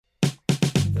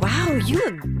Oh, you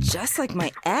look just like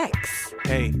my ex.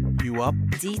 Hey, you up?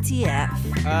 DTF.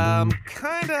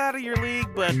 Kinda out of your league,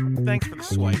 but thanks for the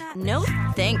swipe. No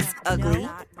thanks, ugly.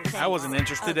 I wasn't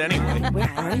interested anyway. Where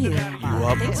are you?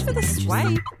 up? Thanks for the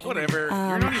swipe. Whatever.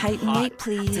 You're not Height even and hot. weight,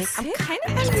 please. I'm kind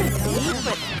of on a date,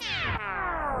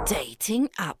 but dating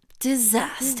up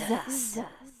disasters.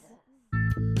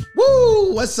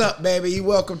 Woo! What's up, baby?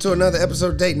 Welcome to another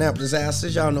episode of Dating App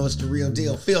Disasters. Y'all know it's the real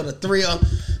deal. Feel the thrill.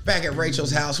 Back at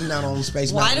Rachel's house. We're not on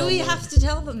Space Why Mountain do no we more. have to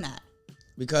tell them that?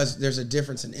 Because there's a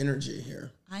difference in energy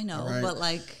here. I know, Right. but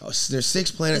like, There's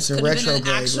 6 planets this in could have been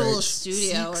retrograde. an actual Rach.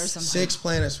 studio or something. 6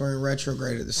 planets were in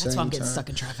retrograde at the same That's why I'm time. getting stuck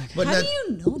in traffic. But How do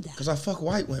you know that? Because I fuck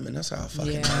white women. That's how I fucking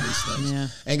Yeah. know these things. Yeah.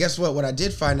 And guess what? What I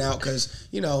did find out, because,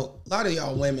 you know, a lot of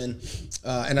y'all women,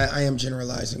 and I am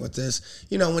generalizing with this,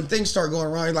 you know, when things start going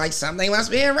wrong, you're like, something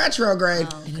must be in retrograde.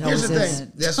 Here's the always thing.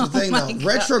 is. That's the thing, my though. God.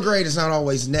 Retrograde is not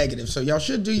always negative. So y'all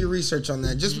should do your research on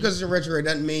that. Just because it's in retrograde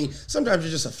doesn't mean sometimes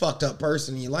you're just a fucked up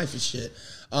person and your life is shit.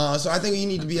 So I think you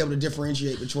need to be able to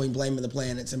differentiate between blaming the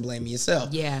planets and blaming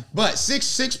yourself. Yeah. But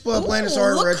six planets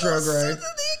are in Look retrograde. closer to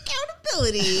the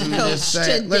accountability I'm coach just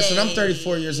saying. today. Listen, I'm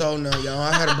 34 years old now, y'all.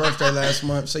 I had a birthday last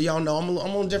month, so y'all know I'm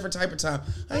on a different type of time.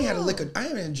 I ain't had a liquor. I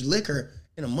haven't had liquor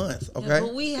in a month. Okay, Yeah,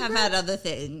 but we have had other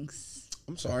things.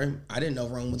 I'm sorry. I didn't know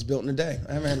Rome was built in a day.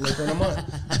 I haven't had liquor in a month.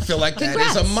 I feel like that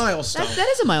Congrats. is a milestone. That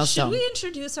is a Should milestone. we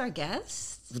introduce our guest?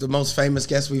 The most famous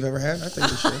guest we've ever had. I think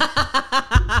we should.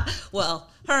 Well,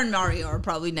 her and Mario are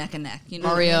probably neck and neck. You know,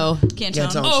 Mario. Can't Yeah,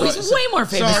 tell. Tom, Oh, he's sorry- way more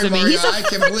famous sorry, than me. Mario, He's a I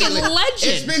completely- freaking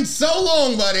legend. It's been so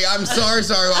long, buddy. I'm sorry.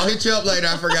 I'll hit you up later.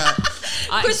 I forgot.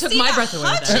 I took my breath away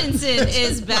with that. Hutchinson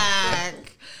is back.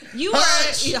 You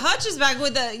Hutch. are Hutch is back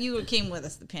with the. You came with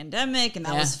us the pandemic, and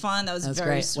that Yeah. was fun. That was very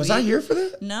great. sweet. Was I here for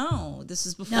that? No, this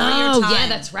is before No, your time. yeah,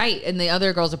 that's right. In the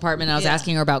other girl's apartment, I was Yeah.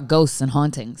 asking her about ghosts and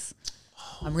hauntings.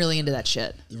 I'm really into that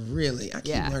shit. Really? I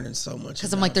keep Yeah. learning so much.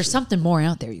 Because I'm like, there's something more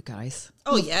out there, you guys.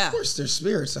 Oh yeah. Of course, there's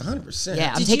spirits, 100%.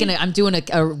 Yeah, Did I'm doing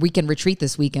a weekend retreat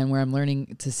this weekend where I'm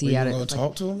learning to see You how gonna to go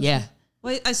talk to him? Yeah.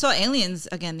 Wait, I saw aliens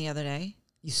again the other day.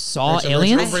 You saw Rachel,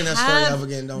 aliens? Don't bring that story up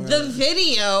again. Don't the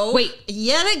video. Wait.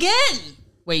 yet again.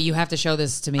 Wait, you have to show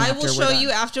this to me. I after will we're show done. you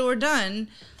after we're done.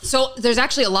 So there's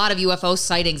actually a lot of UFO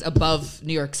sightings above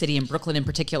New York City and Brooklyn in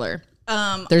particular.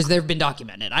 They've been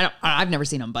documented. I've never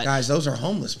seen them, but Guys, those are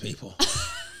homeless people.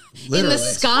 in Literally. the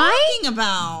sky. Talking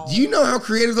about. Do you know how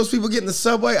creative those people get in the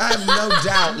subway? I have no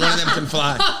doubt one of them can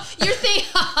fly. You're thinking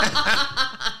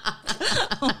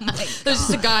there's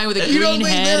just a guy with a green You don't think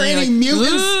head. there are and any you're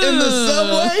mutants in the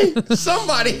 "Ugh." subway?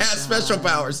 Somebody has special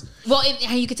powers. Well,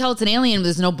 you could tell it's an alien. But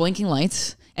there's no blinking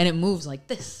lights, and it moves like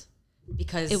this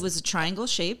because It was a triangle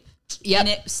shape. Yep. And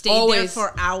it stayed Always. there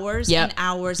for hours Yep. and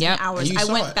hours Yep. and hours. And you I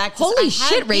saw went it. back to Holy I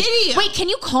shit, had Rach. video. Wait, can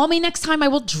you call me next time? I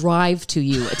will drive to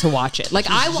you to watch it. Like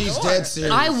She's dead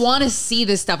serious. I want to see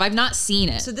this stuff. I've not seen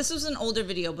it. So this was an older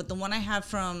video, but the one I have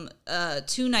from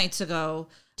 2 nights ago,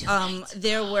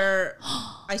 there were,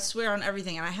 I swear on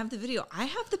everything, and I have the video. I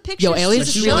have the pictures. Yo, aliens But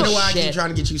is you real wonder why I keep shit.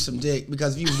 trying to get you some dick.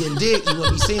 Because if you was getting dick, you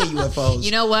wouldn't be seeing UFOs.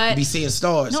 You know what? You'd be seeing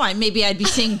stars. No, maybe I'd be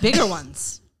seeing bigger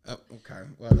ones. Oh, okay.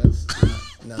 Well, that's...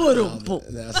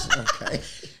 that's okay.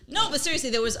 No, but seriously,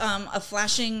 there was a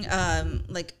flashing,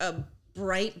 like a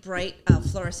bright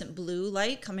fluorescent blue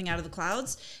light coming out of the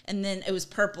clouds, and then it was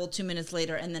purple 2 minutes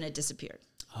later, and then it disappeared.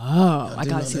 Oh, I Do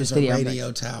gotta know see this there's video. a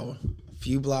radio tower a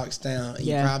few blocks down. And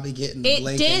Yeah. You're probably getting It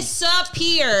blinking.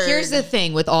 disappeared. Here's the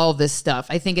thing with all of this stuff.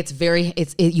 I think it's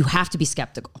you have to be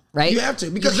skeptical, right? You have to,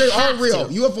 because You they are have real.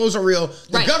 to. UFOs are real.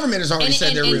 The Right. government has already And- said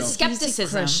and- they're and real.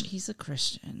 skepticism. He's a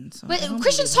Christian. So But I don't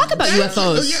Christians believe talk about him.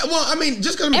 UFOs. Yeah, well, I mean,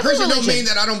 just because I'm a Every Christian don't religion. mean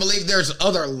that I don't believe there's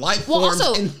other life Well, forms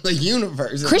also, in the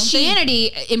universe.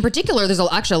 Christianity in particular, there's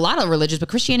actually a lot of religions, but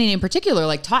Christianity in particular,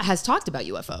 like has talked about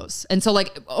UFOs, and so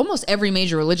like almost every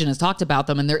major religion has talked about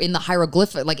them, and they're in the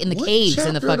hieroglyphic, like in the What caves chapter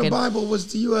in the of the fucking. Bible was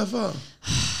the UFO?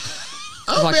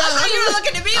 Watch- You were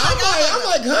looking at me I'm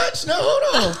like, Hutch, no,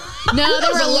 hold on. No, they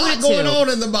There's were a lot alluded going to. on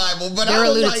in the Bible, but They I were was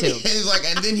alluded like, to. it's like,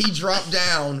 and then he dropped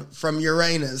down from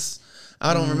Uranus.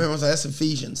 I don't remember. So that's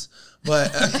Ephesians.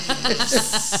 But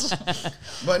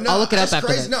but no, I'll look it up that's after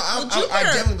crazy. this. No, I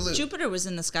definitely believe. Jupiter was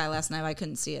in the sky last night. I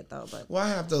couldn't see it though, but Well, I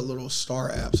have the little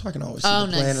star app, so I can always see Oh,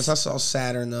 the nice. planets. I saw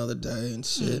Saturn the other day and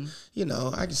shit. You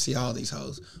know, I can see all these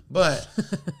hoes. But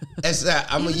it's that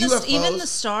I'm a UFO. even the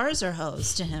stars are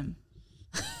hoes to him.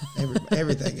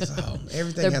 Everything is a hoe.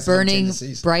 Everything They're has some burning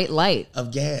tendencies bright light.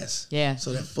 of gas. Yeah.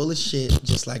 So they're full of shit,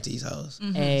 just like these hoes.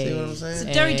 Hey. See what I'm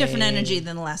saying? Very different energy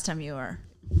than the last time you were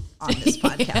on this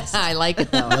podcast. I like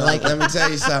it though. I like it. Let me tell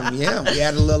you something. Yeah, we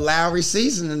had a little Lowry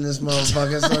season in this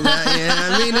motherfucker. So now, yeah,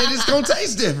 I mean, it is gonna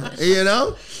taste different, you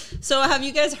know. So have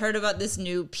you guys heard about this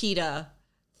new PETA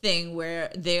thing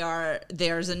where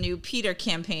there's a new PETA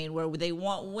campaign where they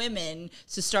want women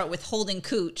to start withholding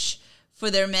cooch for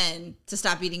their men to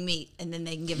stop eating meat, and then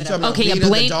they can give it up. Okay, yeah, PETA,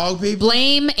 the dog people?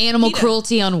 blame animal PETA.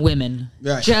 cruelty on women.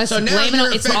 Right. Just So now blame it.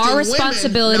 you're It's affecting our women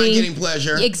responsibility. not getting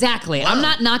pleasure. Exactly. Wow.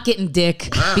 I'm not getting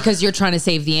dick because you're trying to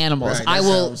save the animals. Right, I that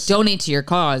will sounds- donate to your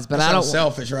cause, but I don't. Sounds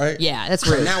selfish, right? Yeah, that's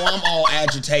So rude. now I'm all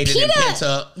agitated and PETA. pent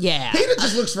up. Yeah. PETA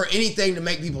just looks for anything to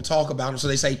make people talk about them, so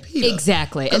they say PETA.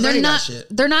 Exactly. 'Cause And they they're ain't got not shit.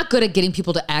 they're not good at getting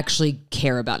people to actually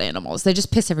care about animals. They just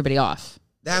piss everybody off.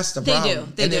 That's the They problem.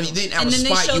 do. They and do. then out And of then they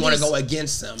spite, show you want to these- go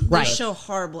against them. Right. They show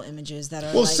horrible images that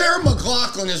are Well, like, Sarah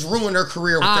McLachlan has ruined her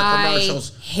career with their I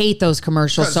commercials. hate those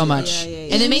commercials so Because- much. Yeah.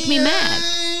 And they make me mad.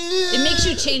 it makes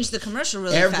you change the commercial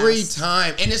really Every fast.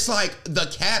 time. And it's like the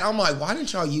cat. I'm like, why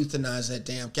didn't y'all euthanize that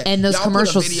damn cat? And those y'all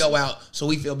commercials- put a video out so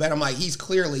we feel better. I'm like, he's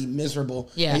clearly miserable.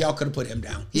 Yeah. And y'all could have put him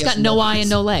down. He's got no eye and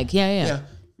no leg. Yeah. Yeah.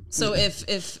 So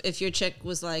if your chick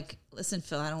was like, listen,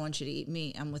 Phil, I don't want you to eat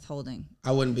meat, I'm withholding,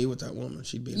 I wouldn't be with that woman.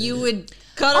 She'd be an you idiot. would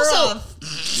cut her Also- off.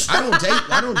 I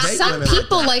don't date Some women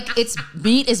people like that. it's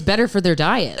meat is better for their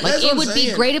diet. Like That's what it I'm would be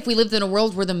saying. great if we lived in a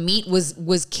world where the meat was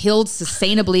killed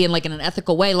sustainably and like in an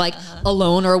ethical way, like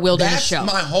Alone or a Wilderness That's Show.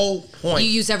 my whole point. You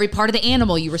use every part of the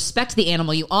animal. You respect the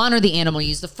animal. You honor the animal. You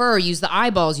use the fur. Use the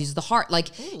eyeballs. Use the heart. Like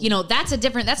that's a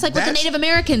different. That's like what the That's- Native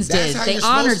Americans That's did. how They you're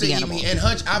honored supposed to the eat animal. meat. And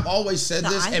Hutch, I've always said The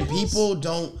this, and eyeballs? people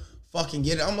don't fucking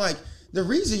get it. I'm like, the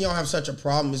reason y'all have such a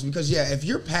problem is because, if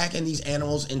you're packing these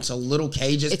animals into little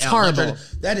cages, It's at horrible.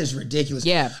 100, that is ridiculous.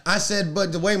 Yeah. I said,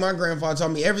 but the way my grandfather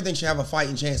told me, everything should have a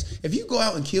fighting chance. If you go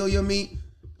out and kill your meat,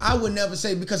 I would never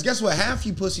say, because guess what? Half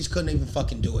you pussies couldn't even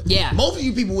fucking do it. Yeah. Most of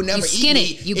you people would never You eat skin it.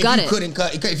 meat You if gut you it. couldn't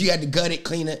cut, if you had to gut it,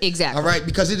 clean it. Exactly. All right?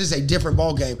 Because it is a different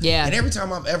ball game. Yeah. And every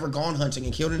time I've ever gone hunting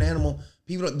and killed an animal,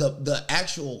 people, the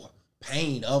actual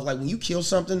pain of like when you kill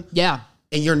something, Yeah.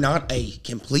 and you're not a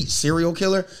complete serial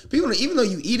killer, people, even though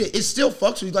you eat it, it still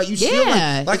fucks with you. Like you still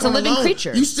Yeah, like it's a on living Alone,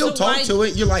 creature. You still So talk why- to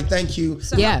it. You're like, thank you,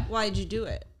 So Yeah. why'd you do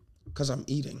it? because I'm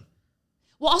eating.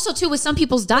 Well, also too with some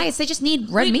people's diets, they just need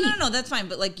red Wait, meat. no, that's fine.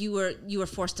 But like you were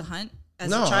forced to hunt as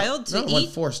No, a child to I wasn't eat.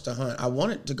 forced to hunt. I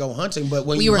wanted to go hunting, but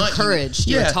when Well, you you were hunt, encouraged.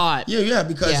 You were taught. Yeah,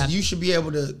 because Yeah. you should be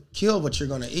able to kill what you're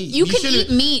going to eat. You can shouldn't-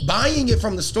 eat meat. Buying it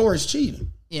from the store is cheating.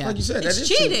 Yeah. Like you said, It's that is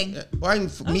cheating. Buying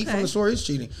meat Okay. from the store is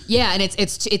cheating. Yeah, and it's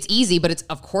easy, but it's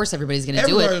of course everybody's gonna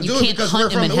do Everybody it. will You do it can't because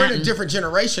hunt in we're in Manhattan. a different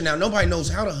generation now. Nobody knows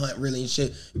how to hunt really and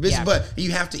shit. Yeah. But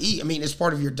you have to eat. I mean, it's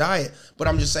part of your diet. But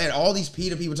I'm just saying, all these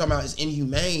PETA people talking about is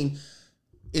inhumane.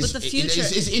 Is, But the future-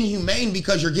 is inhumane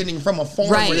because you're getting from a farm.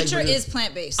 Right. Where The they future produce- is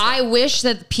plant based. I wish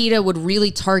that PETA would really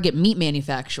target meat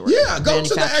manufacturers. Yeah, go to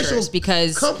the actual manufacturers,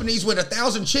 because companies with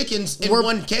 1,000 chickens in We're-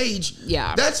 one cage.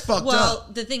 Yeah. That's fucked well,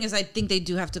 up. the thing is, I think they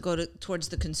do have to go towards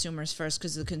the consumers first,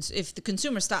 because if the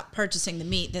consumers stop purchasing the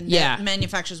meat, then Yeah. the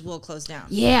manufacturers will close down.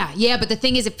 yeah, but the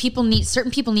thing is, if certain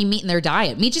people need meat in their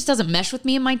diet, meat just doesn't mesh with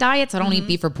me in my diets. I don't eat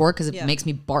beef or pork because it Yeah. makes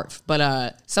me barf.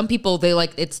 But some people, they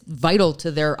like it's vital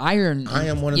to their iron. I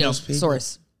am one of those people.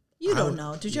 Source. You don't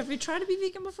know. Did you ever try to be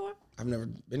vegan before? I've never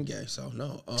been gay, so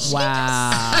no.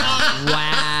 Wow,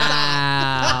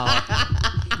 wow.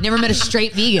 Never met a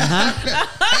straight vegan, huh?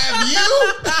 Have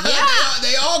you? Yeah.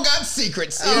 They all got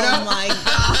secrets, you know? Oh my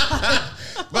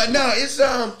god! But no, it's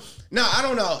no, I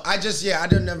don't know. I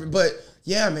didn't never. But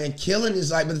yeah, man, killing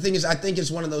is like. But the thing is, I think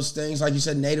it's one of those things, like you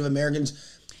said, Native Americans.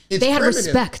 It's They had primitive.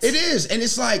 respect. It is, and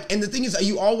it's like, and the thing is,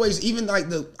 you always, even like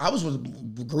I was with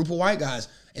a group of white guys,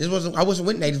 and I wasn't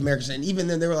with Native Americans, and even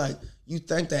then they were like, you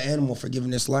thank the animal for giving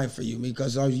this life for you,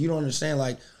 because you don't understand,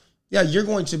 like, yeah, you're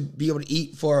going to be able to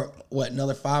eat for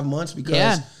another 5 months because.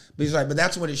 Yeah. But he's like, but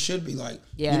that's what it should be like.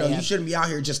 Yeah, you know, yeah. you shouldn't be out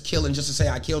here just killing just to say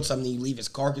I killed something and you leave his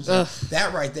carcass.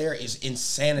 That right there is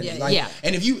insanity. Yeah, like, yeah.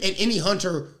 And if any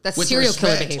hunter That's with serial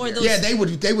killer respect, behavior. Or those- yeah, they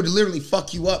would literally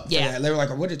fuck you up for Yeah. that. They were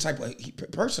like, what type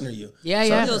of person are you? Yeah,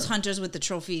 yeah. Those hunters with the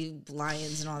trophy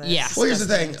lions and all that. Yeah. Well, here's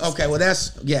the thing. Okay, well that's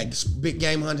big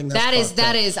game hunting. That's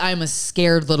That is. I'm a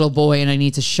scared little boy, and I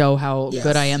need to show how Yes.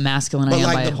 good I am, masculine But I am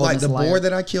by like holding the this lyre. boar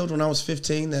that I killed when I was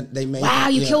 15, that they made. Wow,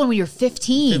 you yeah, killed him when you were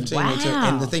 15. 15. Wow.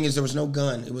 And the thing is, there was no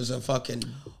gun. It was a fucking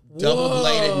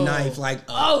double-bladed knife. Like,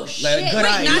 Oh, shit. good Wait,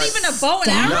 eye. Not Like, even a bow and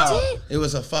Stabbed arrow. it? it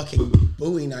was a fucking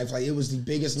Bowie knife. Like, it was the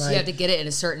biggest So knife. you have to get it in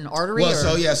a certain artery? Well,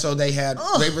 or? so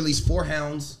they released 4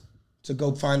 hounds to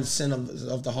go find the scent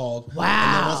of the hog. Wow.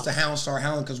 And then once the hounds start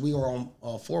howling, because we were on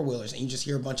 4-wheelers, and you just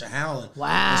hear a bunch of howling.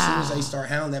 Wow. As soon as they start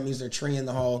howling, that means they're treeing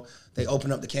the hog. They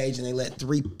open up the cage and they let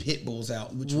 3 pit bulls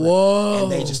out. Whoa.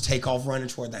 And they just take off running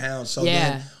toward the hounds. So Yeah.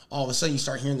 then all of a sudden you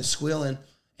start hearing the squealing,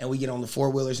 and we get on the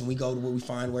 4-wheelers and we go to where we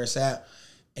find where it's at.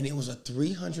 And it was a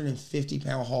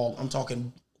 350-pound hog. I'm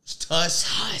talking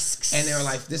tusks. And they were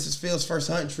like, this is Phil's first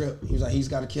hunting trip. He was like, he's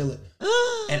got to kill it.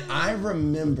 And I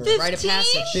remember. Rite of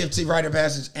passage. 50 rite of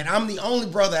passage. And I'm the only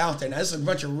brother out there. Now, this is a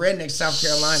bunch of rednecks, South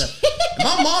Carolina.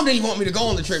 My mom didn't want me to go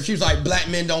on the trip. She was like, black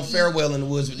men don't fare well in the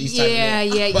woods with these type of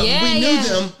men. But we knew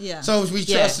them, so we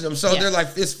trusted them. So they're like,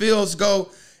 it's Phil's, go.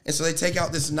 And so they take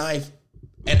out this knife.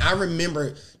 And I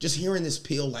remember just hearing this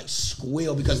Phil like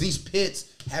squeal because these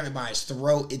pits have it by his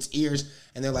throat, its ears.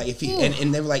 And they're like, if he,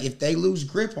 and they were like, if they lose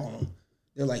grip on him,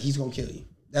 they're like, he's going to kill you.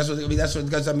 That's what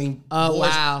because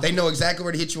boys, they know exactly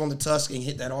where to hit you on the tusk and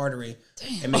hit that artery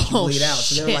and make you bleed out.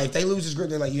 So they're like, if they lose his grip,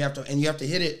 they're like, you have to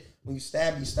hit it. When you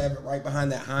stab it right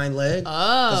behind that hind leg.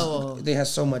 Oh. They have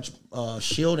so much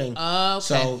shielding. Oh, okay.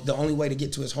 So the only way to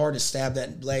get to his heart is stab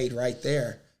that blade right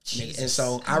there. Jesus. And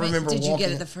so I remember did walking. You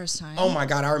get it the first time? Oh my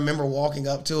God. I remember walking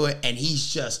up to it and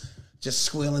he's just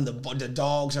squealing. The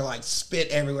dogs are like spit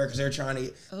everywhere because they're trying to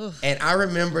get. And I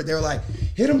remember they were like,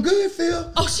 hit him good,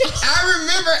 Phil. Oh shit. I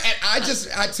remember and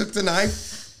I took the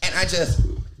knife and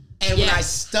when I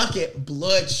stuck it,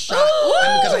 blood shot.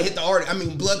 Because I hit the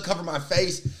artery. Blood covered my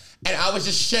face. And I was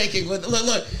just shaking.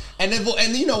 Look. And then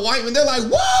white men, they're like,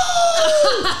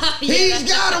 whoa! He's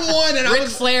got him one. And Ric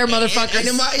Flair, motherfuckers. And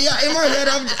in my head,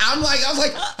 I was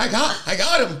like, I got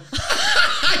him.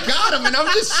 I got him. And I'm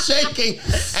just shaking.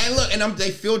 And look, and they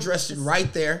field dressed it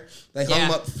right there. They hung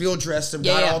him up, field dressed him,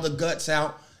 got all the guts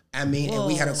out. And we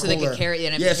had a cooler. So they could carry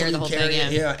it and carry the whole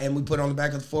thing. Yeah, and we put it on the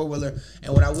back of the four-wheeler.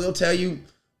 And what I will tell you,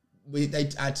 they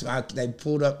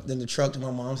pulled up in the truck to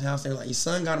my mom's house. They were like, your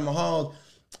son got him a hog.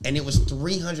 And it was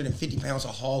 350 pounds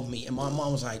of hog meat. And my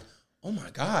mom was like, oh my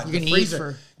God. You're going to eat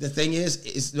for... The thing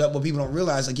is that what people don't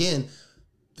realize, again,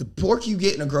 the pork you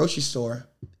get in a grocery store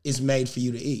is made for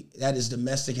you to eat. That is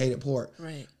domesticated pork.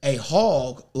 Right. A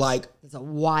hog, like... It's a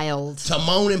wild...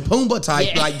 Timon and Pumbaa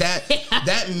type, like that.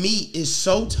 That meat is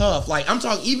so tough. Like, I'm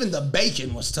talking, even the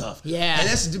bacon was tough. Yeah.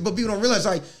 And but people don't realize,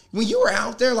 like, when you were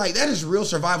out there, like, that is real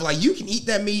survival. Like, you can eat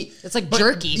that meat. It's like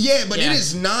jerky. Yeah, but it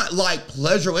is not like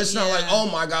pleasurable. It's not like, oh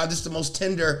my God, this is the most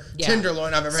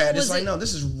tenderloin I've ever had. It's like, no,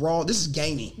 this is raw. This is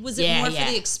gamey. Was it more for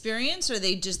the experience, or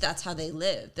that's how they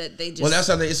live? That they just... Well, that's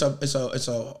how it's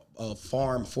a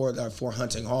farm for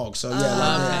hunting hogs. So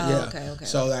okay.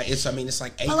 So it's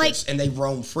like acres, and they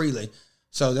roam freely.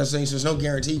 So that's the thing. So there's no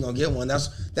guarantee you're gonna get one. That's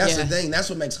the thing. That's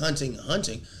what makes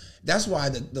hunting. That's why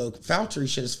the Fauchery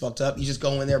shit is fucked up. You just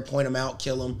go in there, point them out,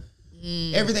 kill them.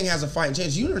 Everything has a fighting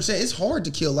chance. You understand? It's hard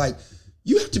to kill. Like,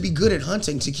 you have to be good at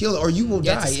hunting to kill it, or you will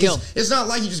die. It's not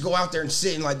like you just go out there and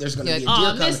sit and like there's going to be a deer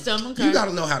coming. Missed them. Okay. You got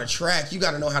to know how to track. You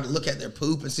got to know how to look at their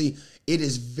poop and see. It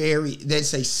is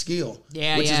that's a skill.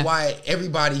 Which is why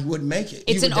everybody wouldn't make it.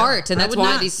 It's an art, and that's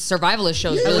why these survivalist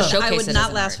shows really showcase it. I would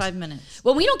not last 5 minutes.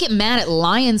 Well, we don't get mad at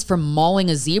lions for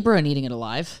mauling a zebra and eating it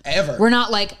alive. Ever. We're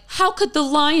not like, how could the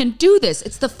lion do this?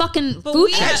 It's the fucking food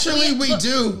chain. Actually, we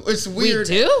do. It's weird.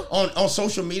 We do? On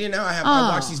social media now, I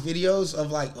watch these videos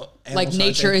of like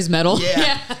nature is metal.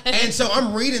 Yeah. And so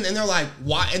I'm reading, and they're like,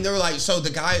 why? And they're like, so the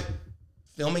guy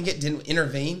filming it didn't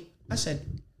intervene. I said,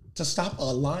 to stop a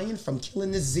lion from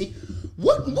killing this zebra?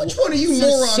 Which one of you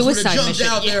morons would have jumped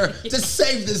out there to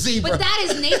save the zebra? But that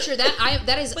is nature.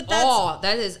 That is awe.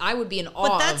 That is, I would be in awe.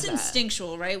 But that's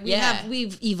instinctual, right?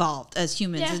 We've evolved as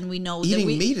humans, and we know eating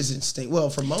meat is instinct. Well,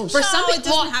 for most, for some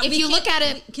people, if you look at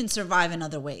it, we can survive in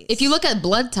other ways. If you look at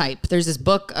blood type, there's this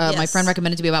book my friend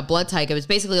recommended to me about blood type. It was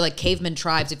basically like caveman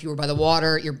tribes. If you were by the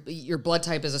water, your blood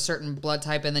type is a certain blood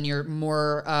type, and then you're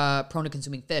more prone to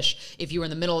consuming fish. If you were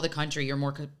in the middle of the country, you're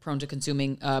more prone to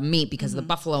consuming meat because of the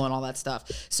buffalo and all that stuff.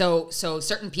 So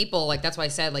certain people, like, that's why I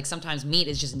said, like, sometimes meat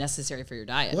is just necessary for your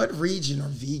diet. What region are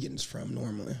vegans from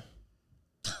normally?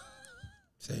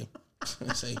 See,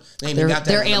 they ain't got that.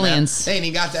 They're aliens. They ain't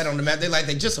even got that on the map.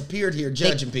 They just appeared here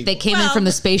judging people. They came in from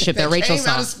the spaceship that Rachel saw. They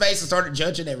came out of space and started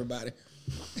judging everybody.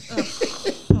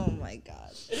 Oh my God.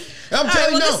 I'm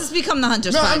telling you, this has become the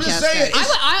Hunters podcast. I'm just saying.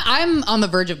 I'm on the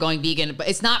verge of going vegan, but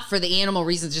it's not for the animal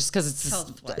reasons, just because it's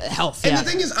health. And the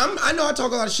thing is, I know I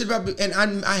talk a lot of shit about,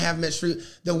 and I have met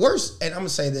the worst, and I'm gonna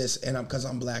say this, and because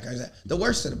I'm black, the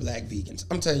worst of the black vegans.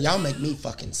 I'm telling y'all make me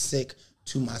fucking sick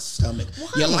to my stomach. Why?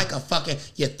 You're like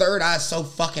your third eye's so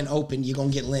fucking open, you're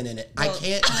gonna get lint in it. Well, I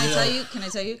can't. Can I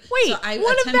tell you? Wait, so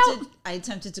I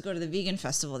attempted to go to the vegan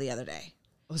festival the other day.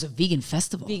 It was a vegan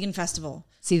festival. Vegan festival.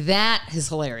 See, that is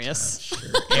hilarious. Sure.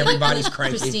 Everybody's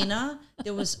crazy. Christina,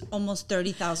 there was almost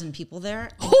 30,000 people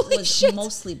there. Holy it was shit.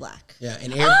 mostly black. Yeah,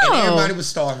 and everybody was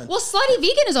starving. Well, Slutty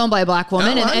Vegan is owned by a black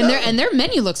woman, and their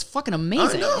menu looks fucking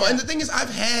amazing. I know, and the thing is,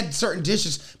 I've had certain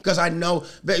dishes because I know,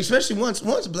 especially once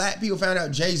black people found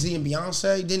out Jay-Z and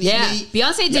Beyonce didn't eat meat.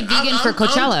 Beyonce did vegan for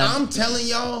Coachella. I'm telling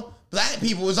y'all, black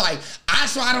people was like,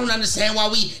 I don't understand why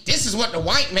this is what the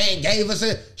white man gave us.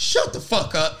 Shut the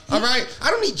fuck up, all right?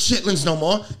 I don't eat chitlins no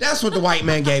more. That's what the white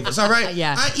man gave us, all right?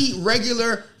 Yeah. I eat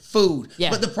regular food. Yeah.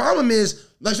 But the problem is,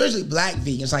 like, especially black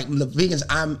vegans, like the vegans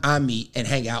I meet and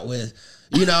hang out with,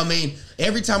 you know what I mean?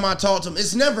 Every time I talk to them,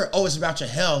 it's never, it's about your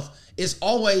health. It's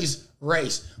always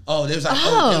race. There's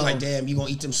like, damn, you gonna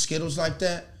eat them Skittles like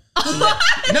that?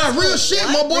 No, real shit.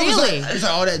 My boy was like,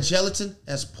 all that gelatin,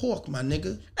 that's pork, my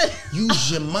nigga.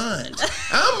 Use your mind.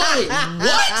 I'm like,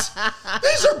 what?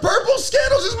 These are purple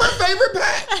Skittles. This is my favorite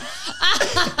pack.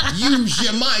 Use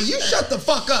your mind. You shut the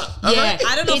fuck up. Yeah, right?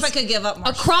 I don't know if I could give up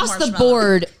across the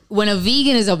board. When a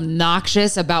vegan is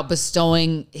obnoxious about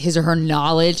bestowing his or her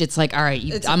knowledge, it's like, all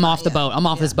right, I'm off the boat. I'm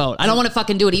off this boat. I don't want to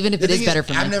fucking do it, even if it is better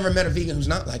for me. I've never met a vegan who's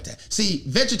not like that. See,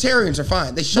 vegetarians are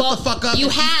fine. They shut the fuck up and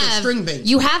eat their string beans.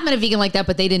 You have met a vegan like that,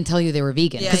 but they didn't tell you they were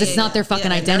vegan because it's not their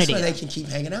fucking identity. That's why they can keep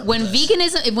hanging out When with us.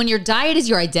 veganism, when your diet is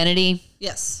your identity.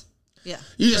 Yes. Yeah.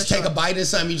 You just take a bite of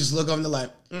something, you just look over the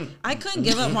like, I couldn't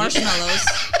give up marshmallows.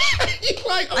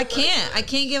 I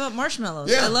can't give up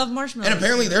marshmallows. Yeah. I love marshmallows. And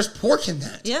apparently there's pork in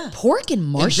that. Yeah. Pork and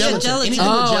marshmallows. Gelatin.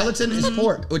 Anything with gelatin is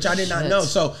pork, which I did not know.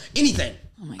 So anything.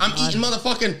 I'm eating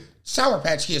motherfucking Sour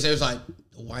Patch Kids. It was like,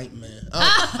 the white man.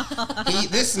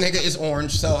 This nigga is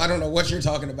orange, so I don't know what you're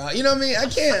talking about. You know what I mean? I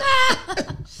can't.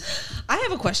 I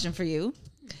have a question for you.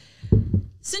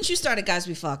 Since you started Guys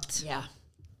We Fucked. Yeah.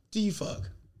 Do you fuck?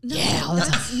 No, Yeah,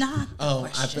 that's not the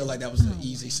question. I feel like that was an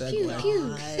easy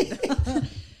segue.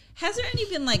 Has there any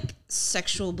been like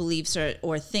sexual beliefs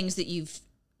or things that you've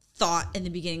thought in the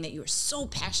beginning that you were so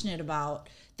passionate about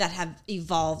that have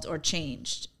evolved or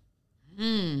changed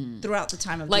throughout the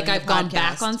time of Like doing I've the gone podcast?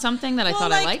 back on something that I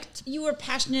thought I liked? You were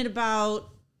passionate about,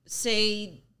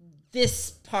 say, this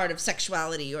part of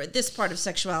sexuality or this part of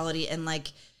sexuality, and like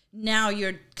now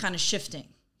you're kind of shifting.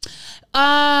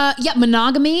 Yeah,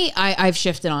 monogamy. I've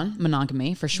shifted on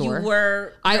monogamy for sure. You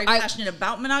were very passionate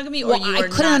about monogamy, or you were I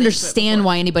couldn't not understand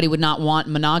why anybody would not want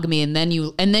monogamy, and then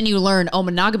you learn,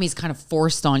 monogamy is kind of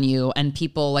forced on you, and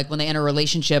people, like, when they enter a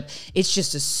relationship, it's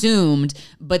just assumed.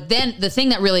 But then the thing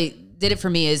that really did it for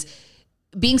me is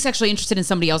being sexually interested in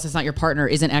somebody else that's not your partner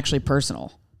isn't actually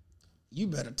personal. You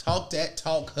better talk that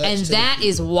talk. And that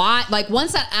is why, like,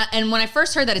 once that, and when I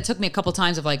first heard that, it took me a couple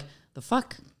times of like, the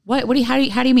fuck? What do you,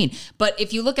 how do you mean? But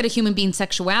if you look at a human being's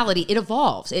sexuality, it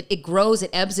evolves. It grows,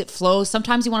 it ebbs, it flows.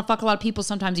 Sometimes you want to fuck a lot of people,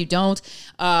 sometimes you don't.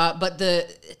 But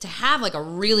to have like a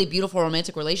really beautiful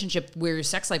romantic relationship where your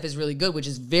sex life is really good, which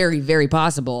is very, very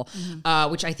possible,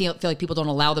 which I feel like people don't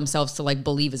allow themselves to like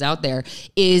believe is out there,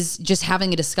 is just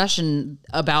having a discussion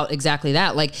about exactly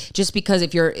that. Like, just because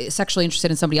if you're sexually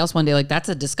interested in somebody else one day, like, that's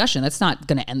a discussion. That's not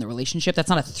going to end the relationship. That's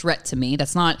not a threat to me.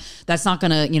 That's not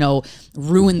going to,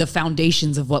 ruin the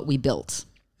foundations of what we built.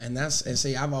 And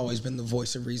see, I've always been the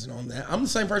voice of reason on that. I'm the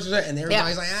same person and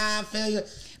everybody's like, I feel you.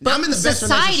 But I'm in the best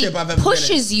relationship I've ever been in.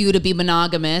 pushes you to be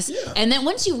monogamous. Yeah. And then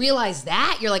once you realize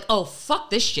that, you're like, oh, fuck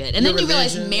this shit. And then you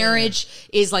realize marriage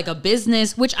is like a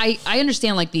business, which I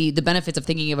understand, like, the benefits of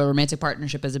thinking of a romantic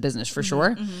partnership as a business for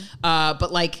sure.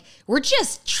 But like, we're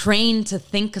just trained to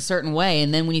think a certain way.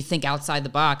 And then when you think outside the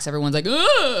box, everyone's like,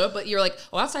 ugh, but you're like,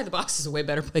 oh, outside the box is a way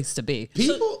better place to be.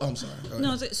 I'm sorry.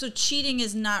 No, so cheating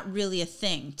is not really a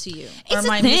thing to you. It's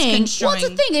a thing. Well, it's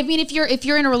a thing. I mean, if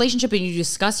you're in a relationship and you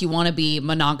discuss you want to be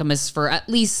monogamous for at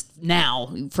least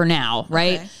for now,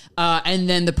 right? Okay. And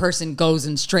then the person goes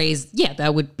and strays, yeah,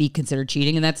 that would be considered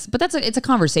cheating, and it's a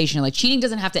conversation. Like, cheating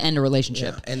doesn't have to end a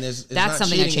relationship. Yeah. And that's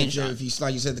something I changed. If you,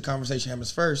 like you said, the conversation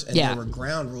happens first, and there were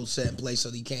ground rules set in place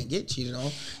so that you can't get cheated on.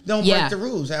 Don't break the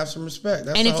rules. Have some respect.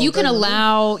 That's and if you can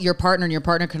allow your partner, and your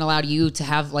partner can allow you to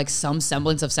have like some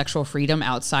semblance of sexual freedom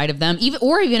outside of them, even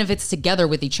if it's together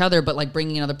with each other, but like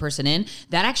bringing another person in,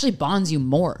 that actually bonds you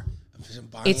more.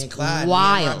 Bonnie it's and Clyde,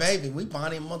 wild. Me and my baby, we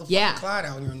Bonnie and motherfucking Clyde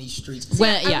out here in these streets.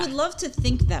 I would love to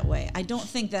think that way. I don't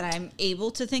think that I'm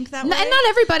able to think that way. And not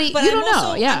everybody, but you don't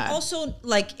know. Yeah. I'm also,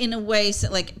 like, in a way,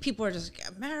 so, like, people are just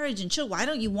like, marriage and chill. Why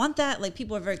don't you want that? Like,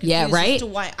 people are very confused as to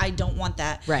why I don't want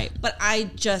that. Right. But I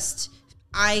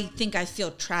think I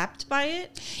feel trapped by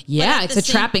it. Yeah, it's a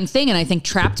trapping thing. And I think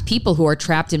trapped people who are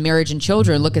trapped in marriage and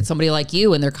children look at somebody like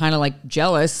you and they're kind of like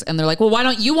jealous. And they're like, well, why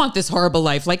don't you want this horrible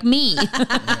life like me?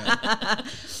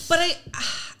 But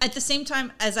at the same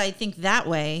time, as I think that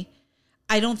way,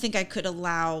 I don't think I could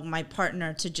allow my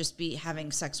partner to just be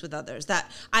having sex with others.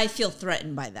 That I feel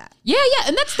threatened by that. Yeah,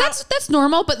 and that's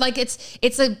normal. But like,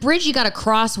 it's a bridge you got to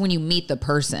cross when you meet the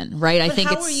person, right? But I think.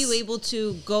 How are you able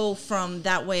to go from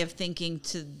that way of thinking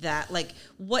to that? Like,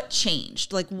 what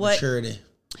changed? Like, what maturity?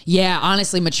 Yeah,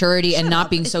 honestly, maturity and not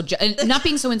being so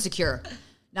insecure.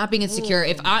 Not being insecure.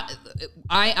 If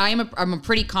I'm a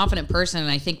pretty confident person, and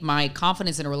I think my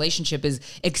confidence in a relationship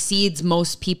exceeds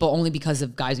most people only because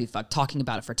of guys we fucked. Talking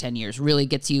about it for 10 years really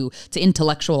gets you to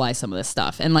intellectualize some of this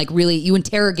stuff, and like really you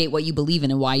interrogate what you believe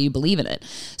in and why you believe in it.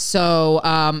 So,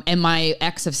 and my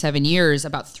ex of 7 years,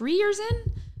 about 3 years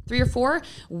in. 3 or 4,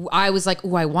 I was like,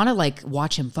 "Oh, I want to like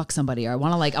watch him fuck somebody, or I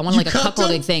want a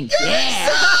cuckolding thing." Yeah.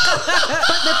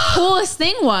 But the coolest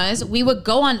thing was we would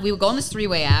go on this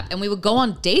 3-way app, and we would go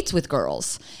on dates with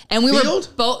girls, and we were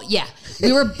both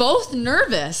we were both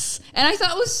nervous, and I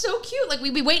thought it was so cute. Like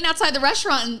we'd be waiting outside the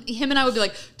restaurant, and him and I would be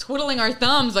like twiddling our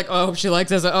thumbs, like, "Oh, I hope she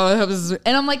likes us."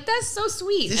 And I'm like, "That's so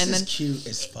sweet." This and is then cute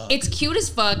as fuck. It's cute as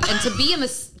fuck, and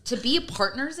to be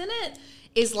partners in it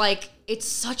is like, it's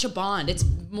such a bond. It's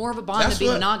more of a bond than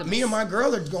being monogamous. Me and my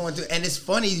girl are going through, and it's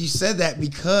funny you said that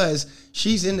because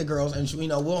she's into girls, and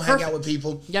we'll hang out with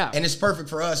people, and it's perfect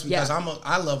for us because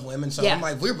I love women, so I'm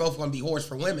like, we're both going to be whores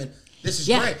for women. This is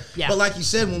great. Yeah. But like you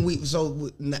said,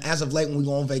 as of late when we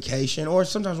go on vacation, or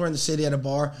sometimes we're in the city at a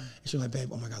bar, and she's like, "Babe,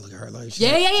 oh my God, look at her." Like,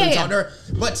 talk to her.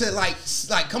 But to like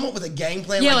come up with a game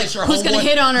plan, like this, who's going to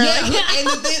hit on her?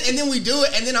 Yeah, and then we do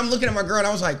it, and then I'm looking at my girl, and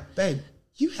I was like, "Babe,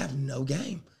 you have no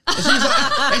game." And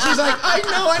she's like, I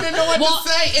know, I didn't know what to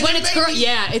say. And when it's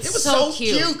it was so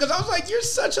cute because I was like, you're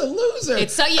such a loser.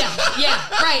 It's so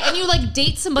right. And you like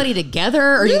date somebody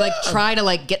together, or you like try to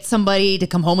like get somebody to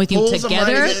come home with you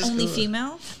together. Only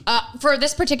female. For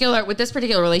this particular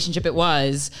relationship, it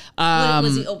was.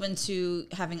 Was he open to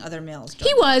having other males?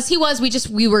 He was.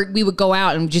 We would go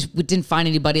out and we didn't find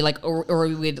anybody, like, or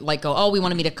we would like go, "Oh, we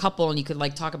want to meet a couple," and you could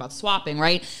like talk about swapping,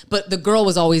 right? But the girl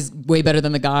was always way better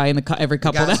than the guy in every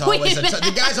couple.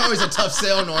 The guy's always a tough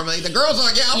sell normally. The girl's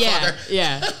like, "Yeah, I'll fuck her."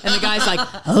 Yeah, and the guy's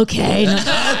like, "Okay."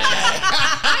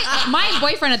 My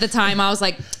boyfriend at the time, I was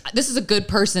like, "This is a good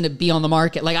person to be on the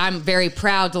market." Like, I'm very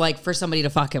proud to like for somebody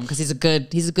to fuck him because he's a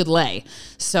good lay.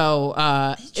 So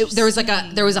there was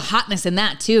a hotness in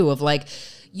that too of like,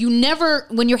 you never,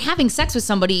 when you're having sex with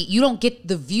somebody, you don't get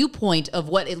the viewpoint of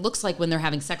what it looks like when they're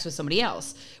having sex with somebody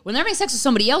else. When they're having sex with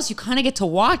somebody else, you kind of get to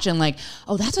watch and like,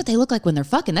 oh, that's what they look like when they're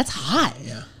fucking. That's hot.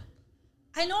 Yeah.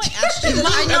 I know I asked you this.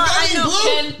 I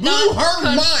know. Blew her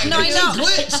mind. No, I know.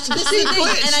 Glitched. This is the thing,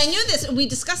 and I knew this. We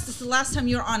discussed this the last time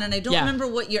you were on, and I don't remember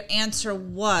what your answer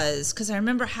was, because I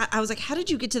remember I was like, how did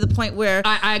you get to the point where...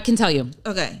 I can tell you.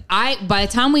 Okay. By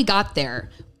the time we got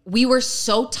there, we were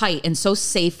so tight and so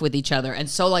safe with each other. And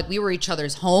so like we were each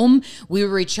other's home. We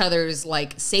were each other's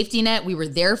like safety net. We were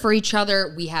there for each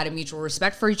other. We had a mutual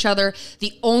respect for each other.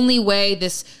 The only way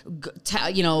this,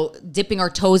 dipping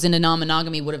our toes into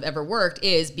non-monogamy would have ever worked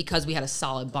is because we had a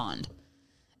solid bond.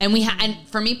 And and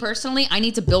for me personally, I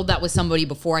need to build that with somebody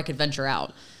before I could venture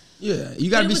out. Yeah, you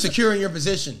got to be secure in your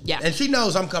position. Yeah. And she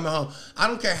knows I'm coming home. I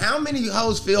don't care how many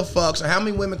hoes feel fucks or how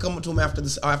many women come up to him after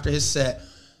his set.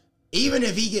 Even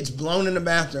if he gets blown in the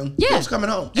bathroom, he's coming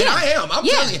home. Yeah. And I am. I'm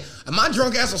telling you. My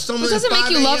drunk ass will stumble in 5 a.m.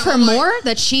 Doesn't make you love her more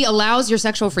that she allows your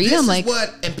sexual freedom? This is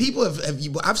what, and people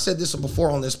I've said this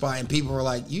before on this spot, and people were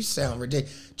like, you sound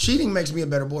ridiculous. Cheating makes me a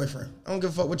better boyfriend. I don't give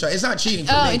a fuck what y'all. It's not cheating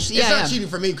for me. It's not cheating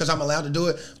for me because I'm allowed to do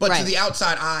it. But to the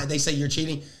outside eye, they say you're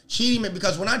cheating. Cheating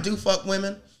because when I do fuck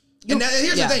women, and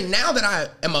here's the thing, now that I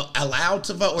am allowed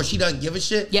to fuck or she doesn't give a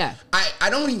shit, I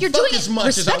don't even fuck as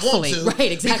much as I want to.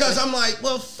 Right, exactly. Because I'm like,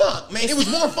 well, fuck, man. It was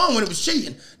more fun when it was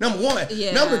cheating, number one.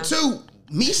 Yeah. Number two,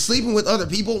 me sleeping with other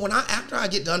people, after I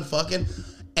get done fucking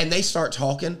and they start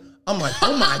talking, I'm like,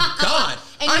 oh my God.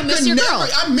 And I miss your girl.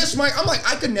 I'm like,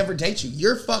 I could never date you.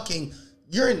 You're fucking...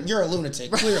 You're a lunatic,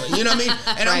 clearly. You know what I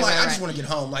mean? And I'm like, I just want to get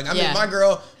home. Like, I mean, my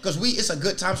girl, because it's a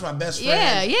good time for my best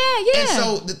friend. Yeah. And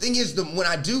so the thing is, when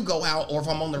I do go out, or if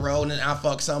I'm on the road and I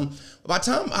fuck something, by the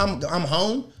time I'm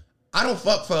home, I don't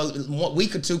fuck for a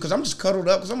week or two because I'm just cuddled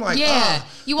up because I'm like,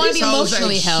 you want to be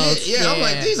emotionally held. I'm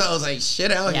like, these hoes ain't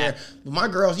shit out here. But my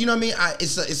girls, you know what I mean?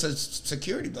 It's a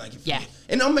security blanket for me.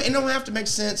 And it don't have to make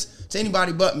sense to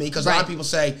anybody but me because a lot of people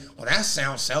say, well, that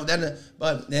sounds self,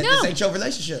 but this ain't your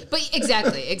relationship. But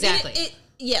exactly.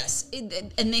 Yes,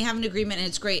 and they have an agreement and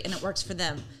it's great and it works for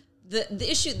them.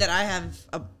 The issue that I have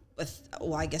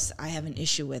I guess I have an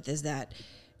issue with is that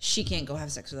she can't go have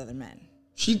sex with other men.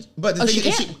 But the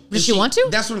thing is, does she want to?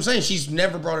 That's what I'm saying. She's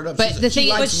never brought it up. But the thing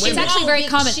is, it's actually very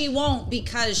common. She won't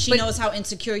because she knows how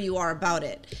insecure you are about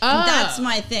it. That's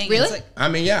my thing. Really? It's like, I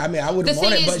would have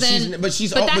wanted, but she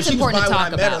was bi when I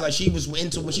met her. Like she was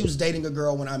into when she was dating a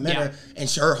girl when I met her, and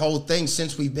her whole thing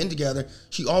since we've been together,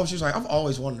 she was like, I've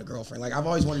always wanted a girlfriend. Like I've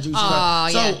always wanted you. So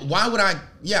why would I?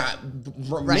 Yeah,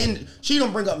 men. She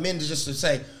don't bring up men just to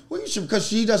say, Well, you should, because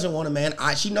she doesn't want a man.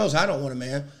 She knows I don't want a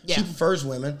man. Yeah. She prefers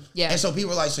women. Yeah. And so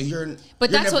people are like, so you're. But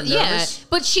you're that's never what, nervous.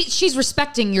 But she's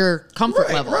respecting your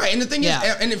comfort level. Right. And the thing Yeah.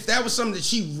 is, and if that was something that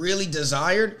she really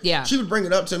desired, Yeah. she would bring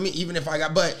it up to me, even if I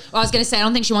got. But Well, I was gonna say, I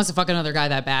don't think she wants to fuck another guy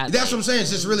that bad. that's what I'm saying.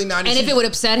 It's just really not. And if it would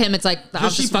upset him, it's like, I'll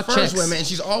Because she just fuck prefers chicks. women, and